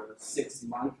role of the 6th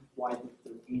month, why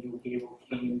the angel Gabriel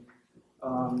came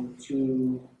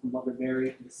to Mother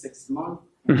Mary in the 6th month,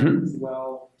 and as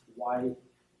well, why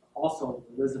also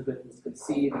Elizabeth was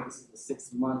conceived, and this is the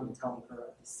 6th month, and telling her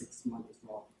at the 6th month as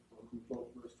well. Both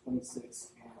verse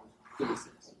 26 and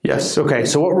 36. Yes. Okay.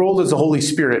 So what role does the Holy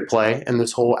Spirit play in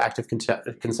this whole act of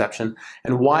conception?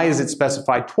 And why is it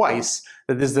specified twice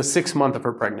that this is the 6th month of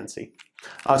her pregnancy?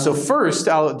 So first,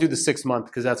 I'll do the 6th month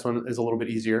because that's one is a little bit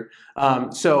easier.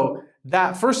 So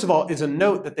that, first of all, is a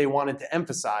note that they wanted to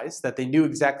emphasize, that they knew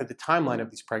exactly the timeline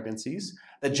of these pregnancies,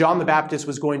 that John the Baptist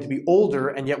was going to be older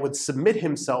and yet would submit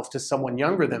himself to someone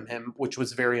younger than him, which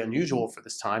was very unusual for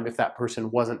this time if that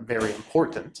person wasn't very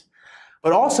important.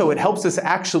 But also it helps us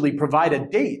actually provide a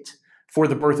date for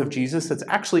the birth of Jesus that's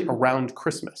actually around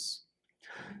Christmas.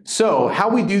 So how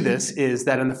we do this is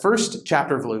that in the first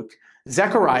chapter of Luke,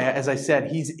 Zechariah, as I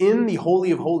said, he's in the Holy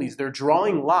of Holies. They're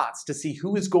drawing lots to see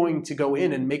who is going to go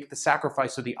in and make the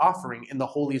sacrifice or the offering in the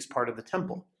holiest part of the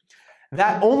temple.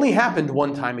 That only happened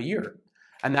one time a year,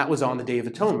 and that was on the Day of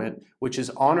Atonement, which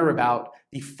is on or about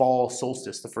the fall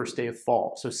solstice, the first day of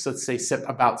fall. So let's say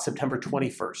about September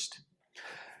 21st.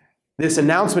 This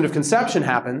announcement of conception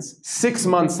happens 6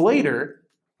 months later,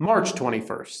 March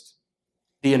 21st.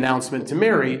 The announcement to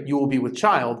Mary, you will be with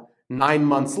child, 9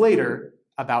 months later,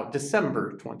 about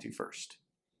December 21st.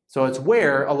 So it's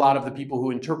where a lot of the people who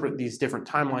interpret these different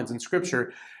timelines in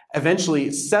Scripture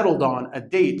eventually settled on a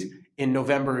date in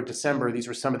November or December. These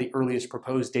were some of the earliest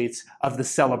proposed dates of the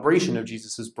celebration of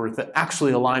Jesus' birth that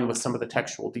actually align with some of the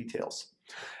textual details.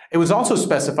 It was also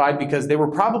specified because they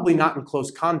were probably not in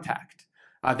close contact.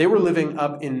 They were living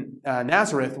up in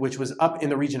Nazareth, which was up in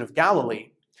the region of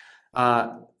Galilee.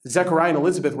 Zechariah and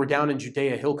Elizabeth were down in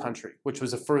Judea hill country, which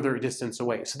was a further distance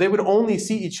away. So they would only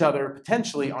see each other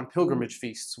potentially on pilgrimage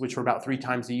feasts, which were about 3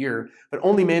 times a year, but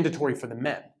only mandatory for the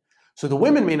men. So the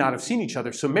women may not have seen each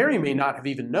other, so Mary may not have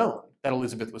even known that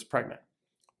Elizabeth was pregnant.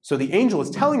 So the angel is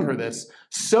telling her this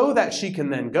so that she can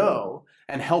then go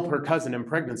and help her cousin in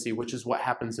pregnancy, which is what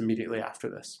happens immediately after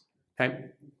this.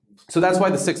 Okay? So that's why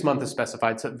the 6th month is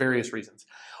specified, for various reasons.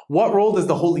 What role does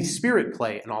the Holy Spirit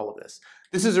play in all of this?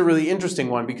 This is a really interesting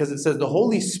one because it says the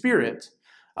Holy Spirit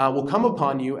will come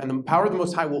upon you and the power of the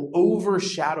Most High will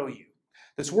overshadow you.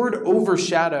 This word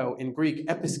overshadow in Greek,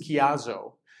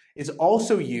 episkiazo, is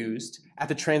also used at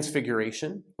the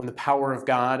Transfiguration when the power of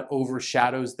God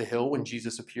overshadows the hill when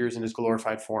Jesus appears in his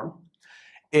glorified form.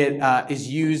 It is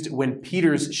used when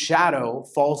Peter's shadow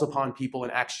falls upon people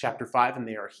in Acts chapter 5 and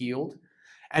they are healed.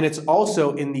 And it's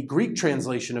also in the Greek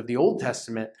translation of the Old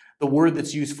Testament, the word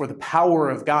that's used for the power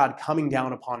of God coming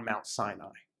down upon Mount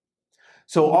Sinai.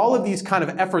 So all of these kind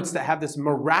of efforts that have this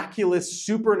miraculous,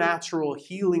 supernatural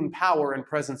healing power and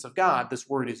presence of God, this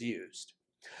word is used.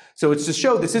 So it's to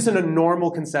show this isn't a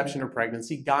normal conception of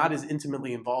pregnancy. God is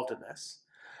intimately involved in this.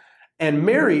 And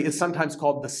Mary is sometimes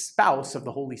called the spouse of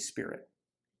the Holy Spirit,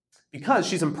 because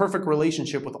she's in perfect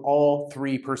relationship with all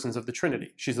 3 persons of the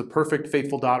Trinity. She's the perfect,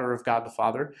 faithful daughter of God the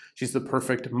Father. She's the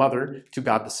perfect mother to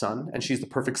God the Son. And she's the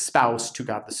perfect spouse to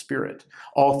God the Spirit.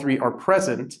 All 3 are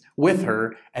present with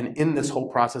her and in this whole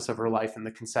process of her life in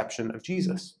the conception of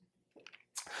Jesus.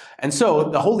 And so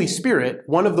the Holy Spirit,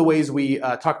 one of the ways we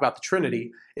talk about the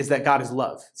Trinity is that God is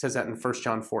love. It says that in 1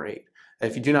 John 4:8.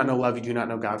 If you do not know love, you do not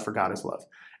know God, for God is love.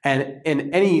 And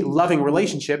in any loving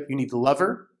relationship, you need the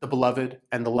lover, the beloved,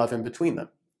 and the love in between them.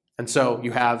 And so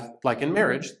you have, like in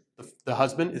marriage, the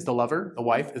husband is the lover, the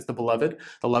wife is the beloved.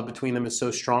 The love between them is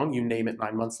so strong, you name it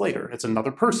 9 months later. It's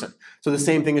another person. So the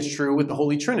same thing is true with the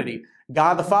Holy Trinity.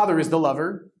 God the Father is the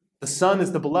lover, the Son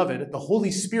is the beloved, the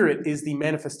Holy Spirit is the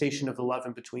manifestation of the love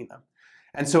in between them.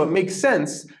 And so it makes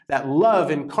sense that love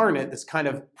incarnate, this kind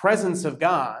of presence of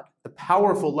God, the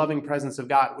powerful, loving presence of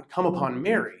God, would come upon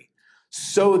Mary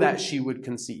so that she would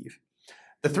conceive.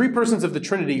 The 3 persons of the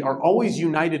Trinity are always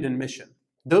united in mission.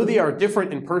 Though they are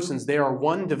different in persons, they are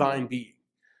one divine being.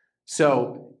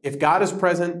 So if God is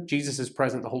present, Jesus is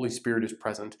present, the Holy Spirit is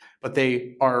present, but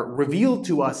they are revealed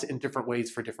to us in different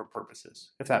ways for different purposes,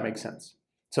 if that makes sense.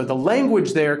 So the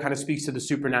language there kind of speaks to the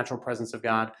supernatural presence of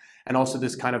God and also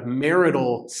this kind of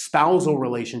marital, spousal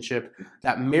relationship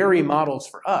that Mary models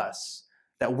for us,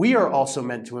 that we are also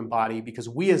meant to embody because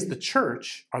we as the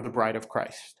church are the bride of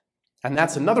Christ. And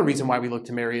that's another reason why we look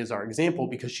to Mary as our example,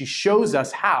 because she shows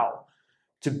us how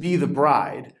to be the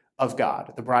bride of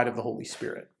God, the bride of the Holy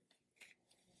Spirit.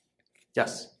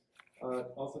 Yes?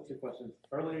 Also 2 questions.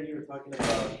 Earlier you were talking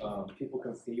about people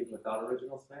conceived without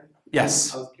original sin.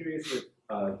 Yes. I was curious if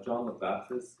John the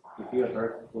Baptist, if you had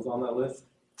heard, was on that list.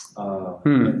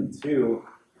 And 2,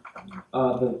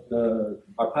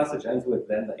 our passage ends with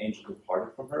then the angel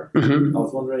departed from her. Mm-hmm. I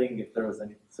was wondering if there was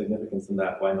any significance in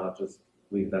that. Why not just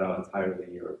leave that out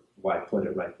entirely, or why put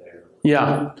it right there?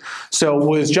 Yeah. So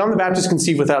was John the Baptist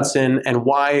conceived without sin, and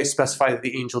why specify that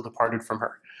the angel departed from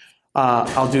her?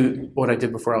 I'll do what I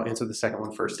did before. I'll answer the second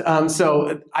one first.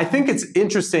 So I think it's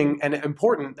interesting and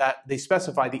important that they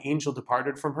specify the angel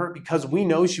departed from her because we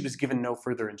know she was given no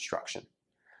further instruction.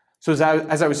 So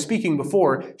as I was speaking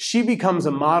before, she becomes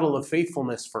a model of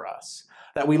faithfulness for us.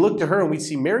 That we look to her and we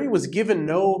see Mary was given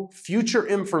no future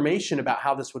information about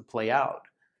how this would play out.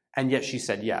 And yet she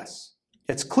said yes.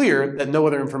 It's clear that no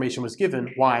other information was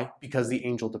given. Why? Because the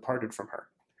angel departed from her.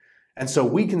 And so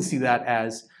we can see that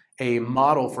as a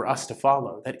model for us to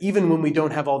follow, that even when we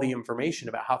don't have all the information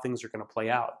about how things are going to play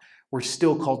out, we're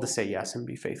still called to say yes and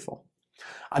be faithful.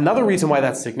 Another reason why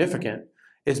that's significant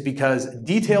is because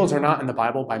details are not in the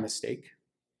Bible by mistake.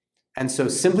 And so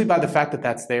simply by the fact that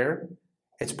that's there,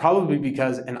 it's probably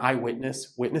because an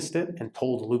eyewitness witnessed it and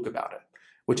told Luke about it,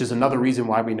 which is another reason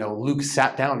why we know Luke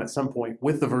sat down at some point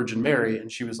with the Virgin Mary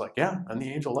and she was like, yeah, and the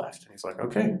angel left. And he's like,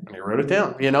 okay, and he wrote it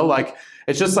down.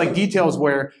 It's just like details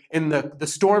where in the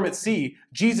storm at sea,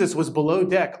 Jesus was below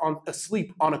deck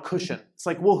asleep on a cushion. It's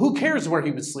like, well, who cares where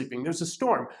he was sleeping? There's a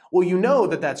storm. Well, you know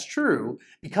that that's true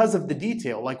because of the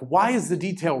detail. Like, why is the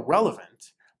detail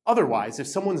relevant? Otherwise, if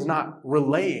someone's not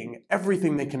relaying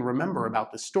everything they can remember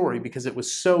about the story because it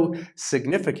was so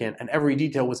significant and every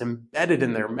detail was embedded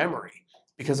in their memory,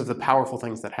 because of the powerful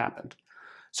things that happened.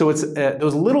 So it's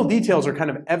those little details are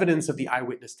kind of evidence of the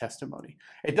eyewitness testimony.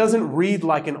 It doesn't read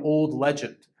like an old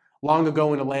legend, long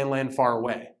ago in a land far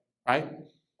away, right?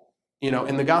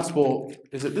 In the gospel,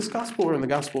 is it this gospel or in the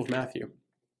Gospel of Matthew?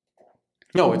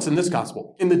 No, it's in this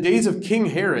gospel. In the days of King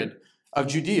Herod of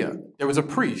Judea, there was a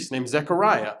priest named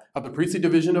Zechariah of the priestly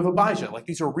division of Abijah. Like,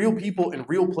 these are real people in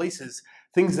real places,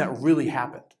 things that really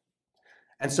happened.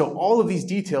 And so all of these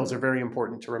details are very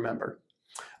important to remember.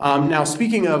 Now,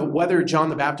 speaking of whether John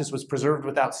the Baptist was preserved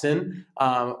without sin,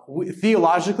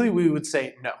 theologically, we would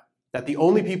say no. That the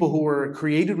only people who were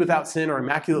created without sin or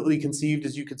immaculately conceived,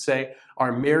 as you could say,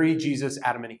 are Mary, Jesus,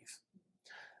 Adam, and Eve.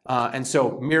 And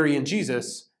so Mary and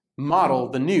Jesus model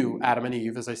the new Adam and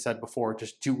Eve, as I said before,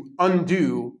 just to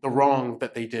undo the wrong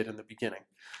that they did in the beginning.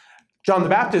 John the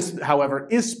Baptist, however,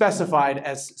 is specified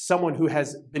as someone who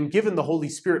has been given the Holy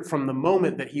Spirit from the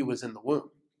moment that he was in the womb.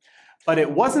 But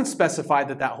it wasn't specified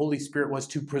that that Holy Spirit was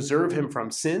to preserve him from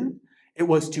sin. It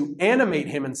was to animate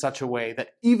him in such a way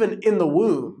that even in the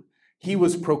womb, he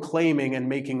was proclaiming and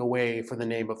making a way for the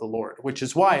name of the Lord, which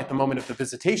is why at the moment of the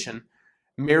visitation,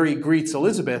 Mary greets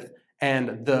Elizabeth,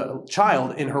 and the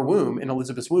child in her womb, in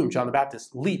Elizabeth's womb, John the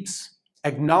Baptist, leaps,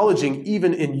 acknowledging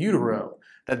even in utero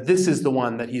that this is the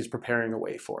one that he is preparing a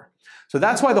way for. So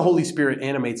that's why the Holy Spirit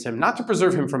animates him, not to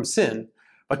preserve him from sin,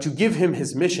 but to give him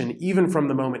his mission even from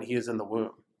the moment he is in the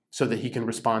womb, so that he can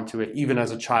respond to it even as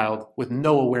a child with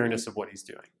no awareness of what he's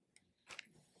doing.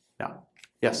 Now,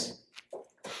 yes?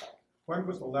 When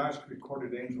was the last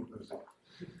recorded angel visit?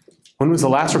 When was the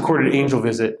last recorded angel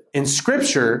visit? In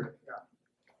Scripture,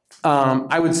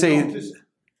 I would say... No, just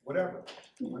whatever,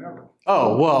 whenever.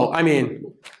 Oh, well, I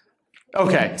mean,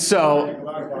 okay,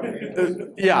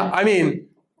 so, yeah, I mean,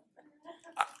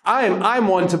 I'm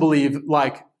one to believe,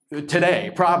 like,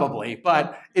 today, probably,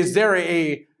 but is there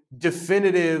a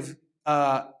definitive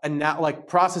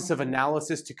process of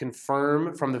analysis to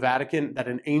confirm from the Vatican that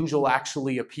an angel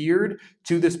actually appeared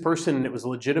to this person and it was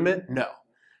legitimate? No.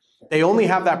 They only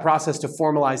have that process to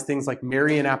formalize things like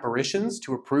Marian apparitions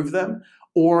to approve them,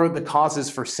 or the causes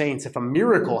for saints if a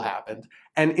miracle happened.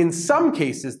 And in some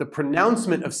cases, the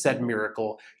pronouncement of said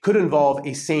miracle could involve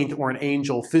a saint or an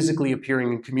angel physically appearing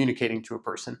and communicating to a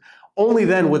person. Only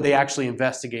then would they actually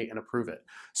investigate and approve it.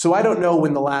 So I don't know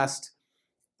when the last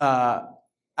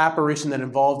apparition that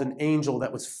involved an angel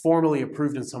that was formally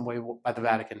approved in some way by the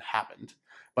Vatican happened.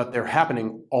 But they're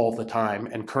happening all the time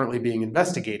and currently being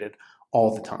investigated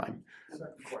all the time.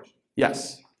 Second question.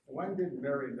 Yes. When did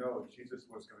Mary know Jesus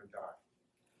was going to die?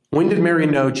 When did Mary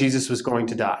know Jesus was going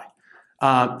to die?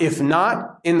 If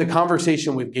not in the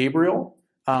conversation with Gabriel,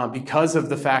 because of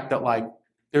the fact that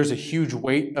there's a huge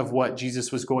weight of what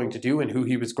Jesus was going to do and who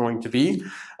he was going to be,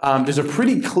 there's a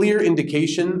pretty clear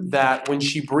indication that when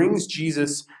she brings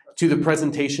Jesus to the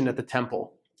presentation at the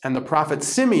temple, and the prophet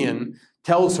Simeon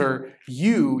tells her,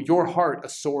 your heart a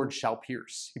sword shall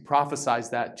pierce. He prophesies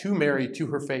that to Mary, to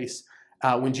her face,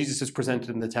 when Jesus is presented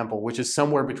in the temple, which is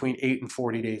somewhere between 8 and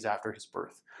 40 days after his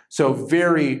birth. So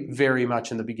very, very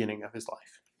much in the beginning of his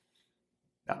life.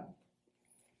 Yeah.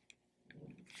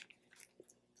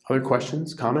 Other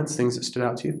questions, comments, things that stood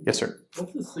out to you? Yes, sir.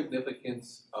 What's the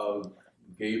significance of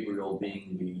Gabriel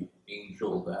being the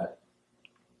angel that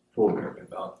told Mary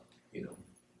about, the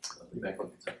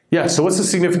Immaculate Conception? Yeah, so what's the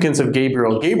significance of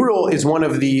Gabriel? Gabriel is one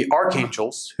of the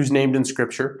archangels who's named in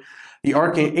Scripture. The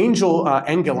archangel,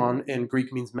 angelon in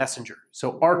Greek means messenger.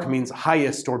 So arch means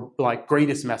highest or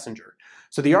greatest messenger.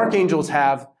 So the archangels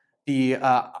have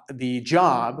the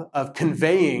job of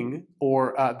conveying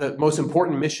or the most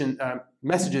important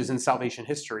messages in salvation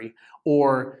history,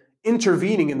 or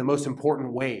intervening in the most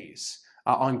important ways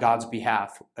on God's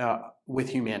behalf with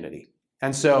humanity.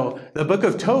 And so the book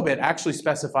of Tobit actually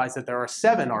specifies that there are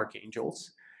 7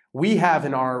 archangels. We have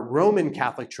in our Roman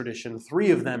Catholic tradition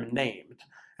 3 of them named,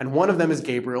 and one of them is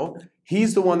Gabriel.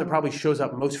 He's the one that probably shows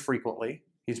up most frequently.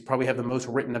 He's probably have the most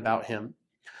written about him.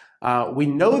 We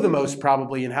know the most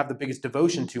probably and have the biggest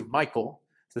devotion to Michael,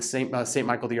 the Saint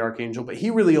Michael the Archangel, but he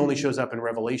really only shows up in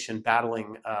Revelation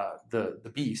battling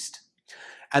the beast.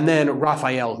 And then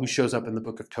Raphael, who shows up in the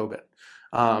book of Tobit.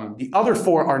 The other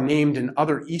 4 are named in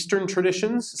other Eastern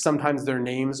traditions. Sometimes their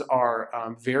names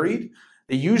are varied.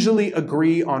 They usually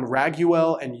agree on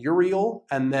Raguel and Uriel,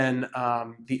 and then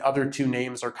the other 2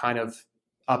 names are kind of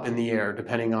up in the air,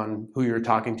 depending on who you're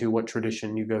talking to, what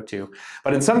tradition you go to.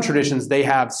 But in some traditions, they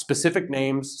have specific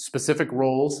names, specific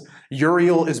roles.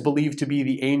 Uriel is believed to be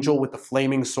the angel with the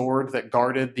flaming sword that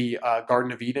guarded the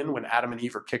Garden of Eden when Adam and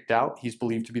Eve are kicked out. He's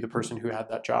believed to be the person who had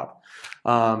that job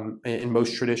in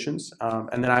most traditions.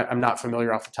 And then I'm not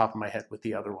familiar off the top of my head with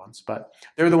the other ones, but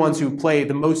they're the ones who play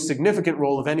the most significant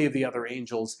role of any of the other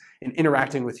angels in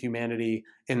interacting with humanity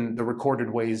in the recorded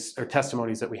ways or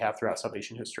testimonies that we have throughout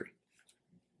salvation history.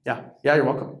 Yeah, you're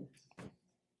welcome.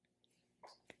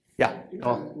 Yeah.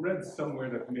 I read somewhere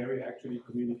that Mary actually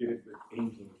communicated with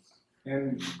angels.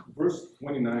 And verse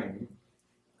 29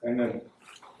 kind of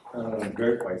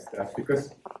verifies that,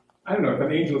 because, I don't know, if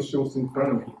an angel shows in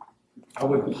front of me, I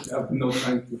would have no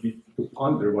time to to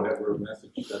ponder whatever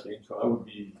message that the angel,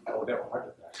 I would have a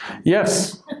heart attack.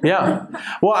 Yes. Yeah.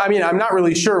 Well, I mean, I'm not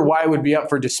really sure why it would be up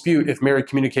for dispute if Mary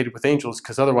communicated with angels,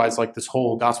 because otherwise, like, this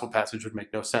whole gospel passage would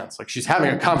make no sense. Like, she's having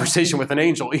a conversation with an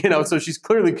angel, so she's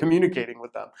clearly communicating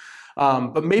with them.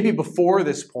 But maybe before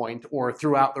this point or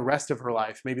throughout the rest of her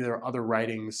life, maybe there are other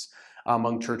writings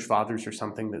among church fathers or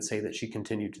something that say that she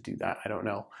continued to do that. I don't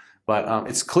know. But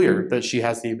it's clear that she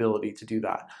has the ability to do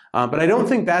that. But I don't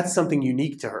think that's something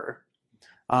unique to her.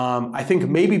 I think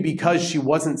maybe because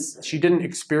she didn't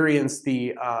experience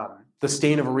the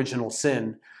stain of original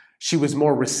sin, she was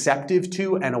more receptive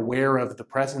to and aware of the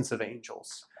presence of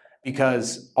angels.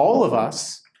 Because all of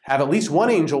us have at least one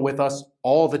angel with us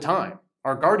all the time,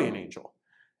 our guardian angel.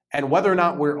 And whether or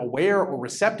not we're aware or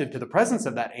receptive to the presence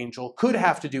of that angel could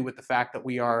have to do with the fact that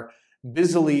we are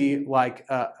busily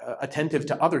attentive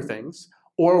to other things,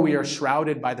 or we are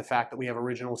shrouded by the fact that we have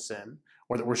original sin,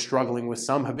 or that we're struggling with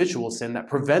some habitual sin that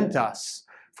prevent us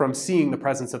from seeing the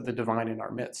presence of the divine in our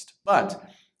midst. But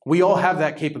we all have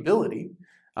that capability.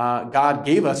 God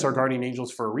gave us our guardian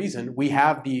angels for a reason. We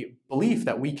have the belief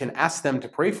that we can ask them to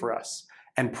pray for us,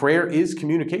 and prayer is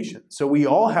communication. So we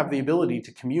all have the ability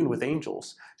to commune with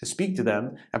angels, to speak to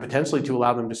them, and potentially to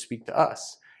allow them to speak to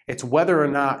us. It's whether or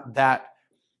not that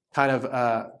kind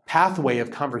of pathway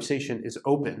of conversation is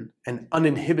open and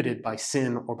uninhibited by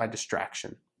sin or by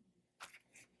distraction.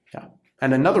 Yeah.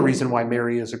 And another reason why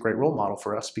Mary is a great role model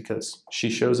for us, because she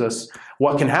shows us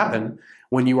what can happen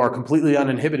when you are completely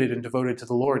uninhibited and devoted to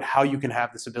the Lord, how you can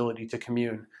have this ability to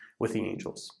commune with the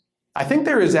angels. I think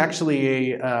there is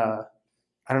actually I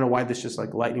don't know why this just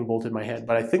like lightning bolted my head,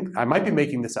 but I think I might be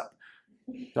making this up.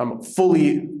 I'm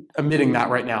fully admitting that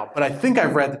right now. But I think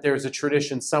I've read that there's a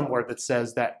tradition somewhere that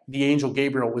says that the angel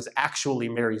Gabriel was actually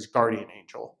Mary's guardian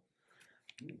angel.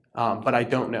 But I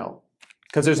don't know.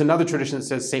 Because there's another tradition that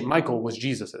says St. Michael was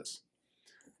Jesus's.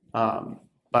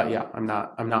 But yeah, I'm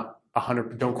not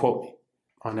 100%, don't quote me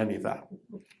on any of that.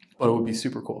 But it would be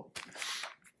super cool.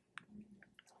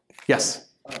 Yes?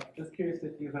 Just curious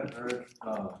if you had heard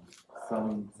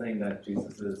some saying that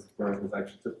Jesus' birth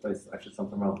took place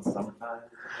sometime around the summertime?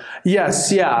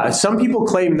 Yes, yeah. Some people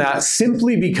claim that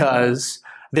simply because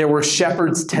there were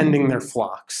shepherds tending their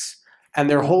flocks. And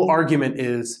their whole argument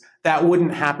is that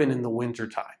wouldn't happen in the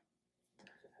wintertime.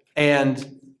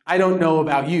 And I don't know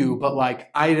about you, but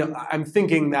I'm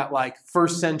thinking that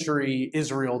first century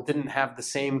Israel didn't have the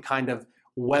same kind of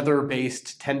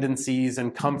weather-based tendencies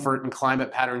and comfort and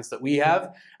climate patterns that we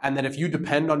have, and that if you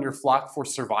depend on your flock for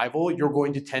survival, you're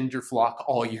going to tend your flock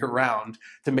all year round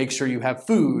to make sure you have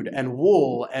food and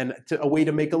wool and a way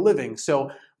to make a living. So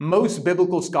most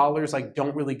biblical scholars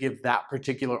don't really give that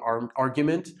particular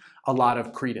argument a lot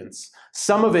of credence.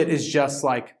 Some of it is just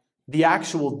the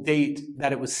actual date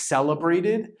that it was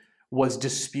celebrated was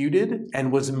disputed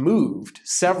and was moved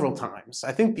several times.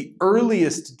 I think the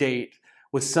earliest date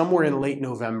was somewhere in late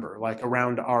November,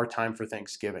 around our time for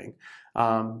Thanksgiving.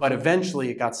 But eventually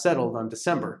it got settled on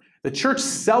December. The church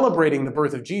celebrating the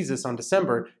birth of Jesus on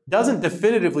December doesn't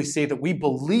definitively say that we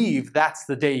believe that's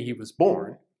the day he was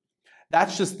born.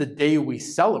 That's just the day we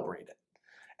celebrate it.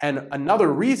 And another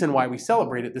reason why we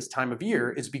celebrate it this time of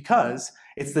year is because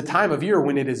it's the time of year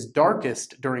when it is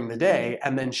darkest during the day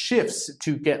and then shifts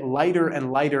to get lighter and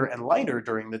lighter and lighter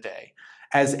during the day,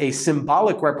 as a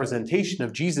symbolic representation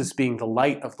of Jesus being the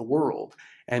light of the world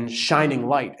and shining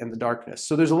light in the darkness.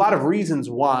 So there's a lot of reasons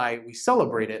why we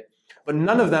celebrate it, but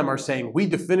none of them are saying we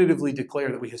definitively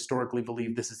declare that we historically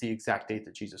believe this is the exact date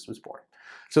that Jesus was born.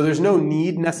 So there's no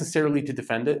need necessarily to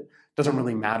defend it. It doesn't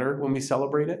really matter when we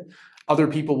celebrate it. Other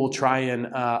people will try and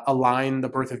align the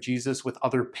birth of Jesus with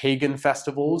other pagan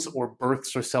festivals or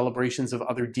births or celebrations of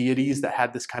other deities that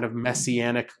had this kind of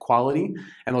messianic quality,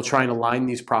 and they'll try and align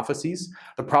these prophecies.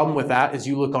 The problem with that is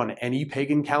you look on any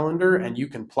pagan calendar and you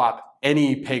can plop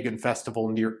any pagan festival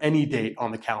near any date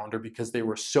on the calendar because they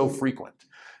were so frequent.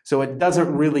 So it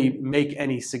doesn't really make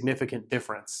any significant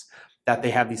difference that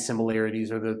they have these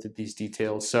similarities or these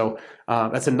details. So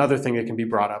that's another thing that can be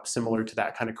brought up, similar to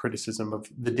that kind of criticism of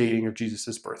the dating of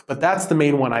Jesus' birth. But that's the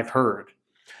main one I've heard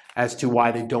as to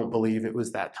why they don't believe it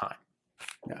was that time.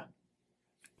 Yeah.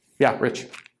 Yeah, Rich.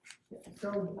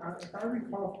 So if I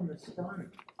recall from astronomy,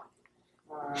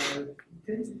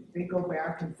 didn't they go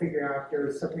back and figure out there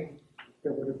was something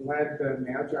that would have led the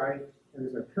Magi? There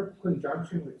was a triple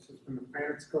conjunction, which is when the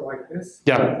planets go like this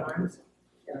sometimes.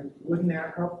 And wouldn't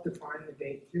that help define the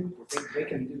date too? They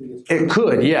can do the astronomy. It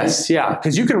could, yes, yeah,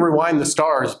 because you can rewind the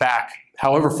stars back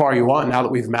however far you want now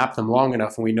that we've mapped them long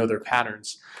enough and we know their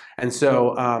patterns. And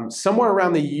so somewhere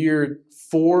around the year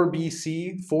 4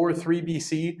 BC, 4-3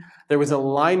 BC, there was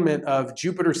alignment of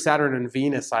Jupiter, Saturn, and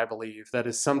Venus, I believe, that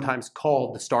is sometimes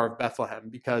called the Star of Bethlehem,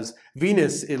 because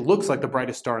Venus, it looks like the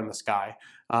brightest star in the sky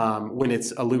when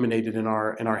it's illuminated in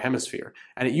our hemisphere.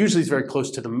 And it usually is very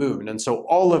close to the moon. And so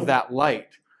all of that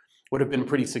light would have been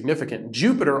pretty significant.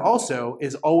 Jupiter also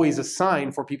is always a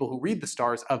sign for people who read the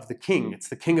stars of the king. It's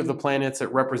the king of the planets.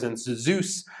 It represents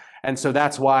Zeus. And so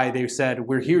that's why they said,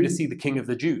 we're here to see the king of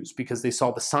the Jews, because they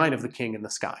saw the sign of the king in the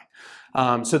sky.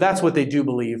 So that's what they do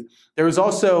believe. There was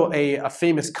also a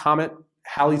famous comet,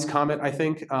 Halley's Comet, I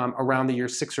think, around the year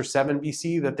 6 or 7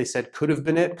 BC that they said could have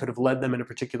been it, could have led them in a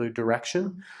particular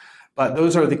direction. But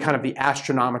those are the kind of the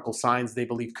astronomical signs they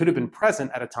believe could have been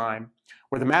present at a time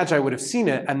where the Magi would have seen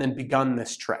it and then begun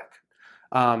this trek.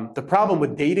 The problem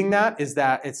with dating that is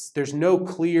that there's no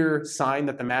clear sign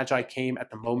that the Magi came at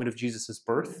the moment of Jesus'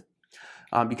 birth,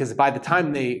 because by the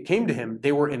time they came to him,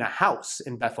 they were in a house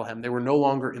in Bethlehem. They were no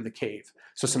longer in the cave.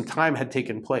 So some time had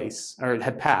taken place, or it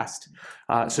had passed.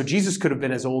 So Jesus could have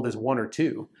been as old as 1 or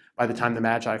 2 by the time the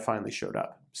Magi finally showed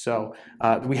up. So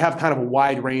we have kind of a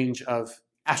wide range of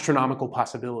astronomical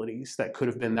possibilities that could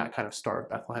have been that kind of Star of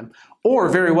Bethlehem. Or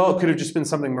very well, it could have just been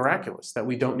something miraculous that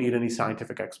we don't need any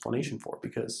scientific explanation for,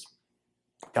 because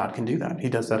God can do that. He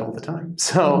does that all the time.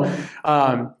 So,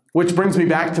 which brings me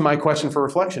back to my question for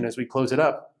reflection as we close it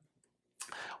up.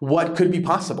 What could be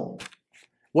possible?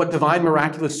 What divine,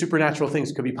 miraculous, supernatural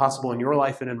things could be possible in your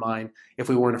life and in mine if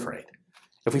we weren't afraid?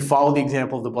 If we followed the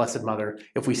example of the Blessed Mother,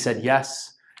 if we said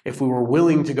yes, if we were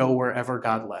willing to go wherever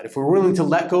God led, if we were willing to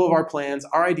let go of our plans,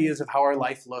 our ideas of how our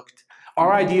life looked,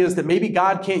 our ideas that maybe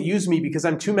God can't use me because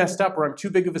I'm too messed up, or I'm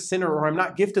too big of a sinner, or I'm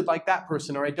not gifted like that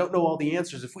person, or I don't know all the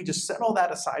answers, if we just set all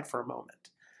that aside for a moment,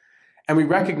 and we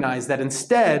recognize that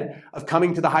instead of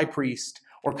coming to the high priest,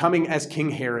 or coming as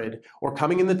King Herod, or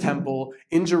coming in the temple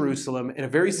in Jerusalem in a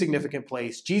very significant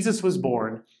place, Jesus was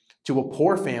born to a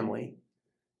poor family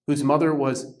whose mother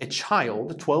was a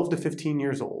child, 12 to 15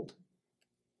 years old,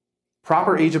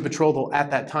 proper age of betrothal at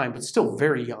that time, but still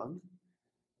very young,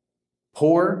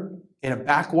 poor, in a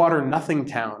backwater nothing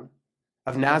town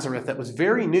of Nazareth that was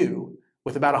very new,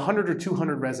 with about 100 or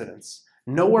 200 residents,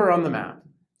 nowhere on the map,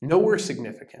 nowhere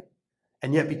significant.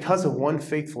 And yet, because of one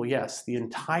faithful yes, the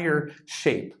entire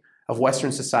shape of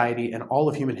Western society and all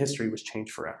of human history was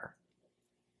changed forever.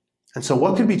 And so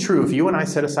what could be true if you and I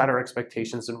set aside our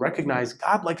expectations and recognize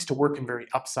God likes to work in very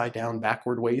upside down,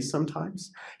 backward ways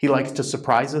sometimes? He likes to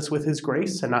surprise us with his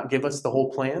grace and not give us the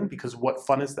whole plan, because what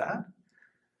fun is that?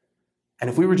 And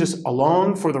if we were just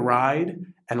along for the ride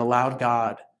and allowed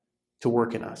God to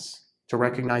work in us, to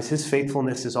recognize his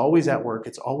faithfulness is always at work,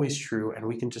 it's always true, and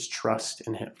we can just trust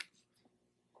in him.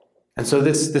 And so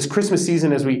this Christmas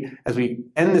season, as we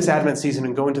end this Advent season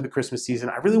and go into the Christmas season,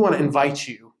 I really want to invite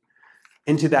you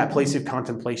into that place of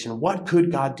contemplation. What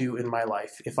could God do in my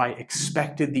life if I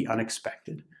expected the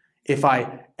unexpected? If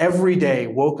I every day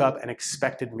woke up and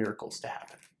expected miracles to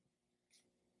happen?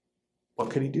 What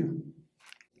could he do?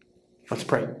 Let's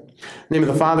pray. In the name of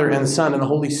the Father, and the Son, and the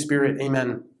Holy Spirit,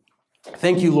 amen.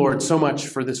 Thank you, Lord, so much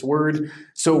for this word,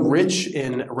 so rich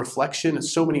in reflection and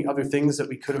so many other things that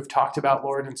we could have talked about,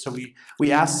 Lord. And so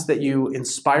we ask that you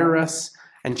inspire us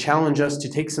and challenge us to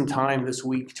take some time this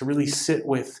week to really sit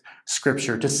with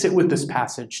Scripture, to sit with this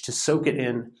passage, to soak it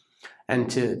in,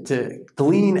 and to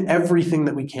glean everything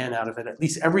that we can out of it, at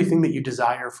least everything that you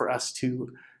desire for us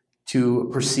to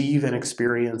perceive and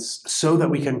experience, so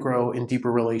that we can grow in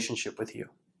deeper relationship with you.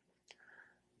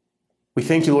 We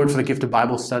thank you, Lord, for the gift of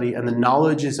Bible study, and the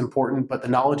knowledge is important, but the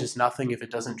knowledge is nothing if it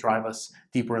doesn't drive us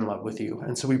deeper in love with you.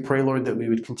 And so we pray, Lord, that we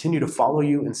would continue to follow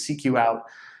you and seek you out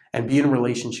and be in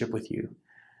relationship with you,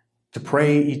 to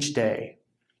pray each day,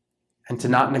 and to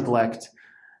not neglect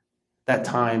that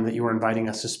time that you are inviting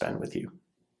us to spend with you.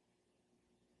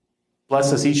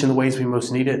 Bless us each in the ways we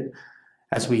most need it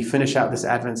as we finish out this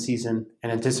Advent season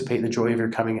and anticipate the joy of your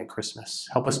coming at Christmas.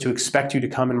 Help us to expect you to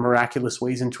come in miraculous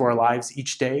ways into our lives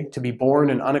each day, to be born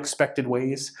in unexpected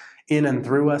ways in and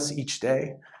through us each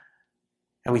day.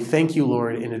 And we thank you,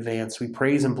 Lord, in advance. We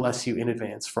praise and bless you in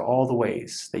advance for all the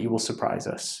ways that you will surprise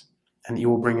us and that you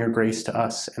will bring your grace to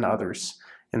us and others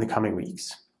in the coming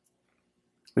weeks.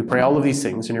 We pray all of these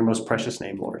things in your most precious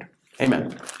name, Lord. Amen. In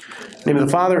the name of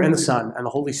the Father, and the Son, and the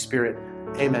Holy Spirit.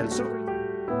 Amen.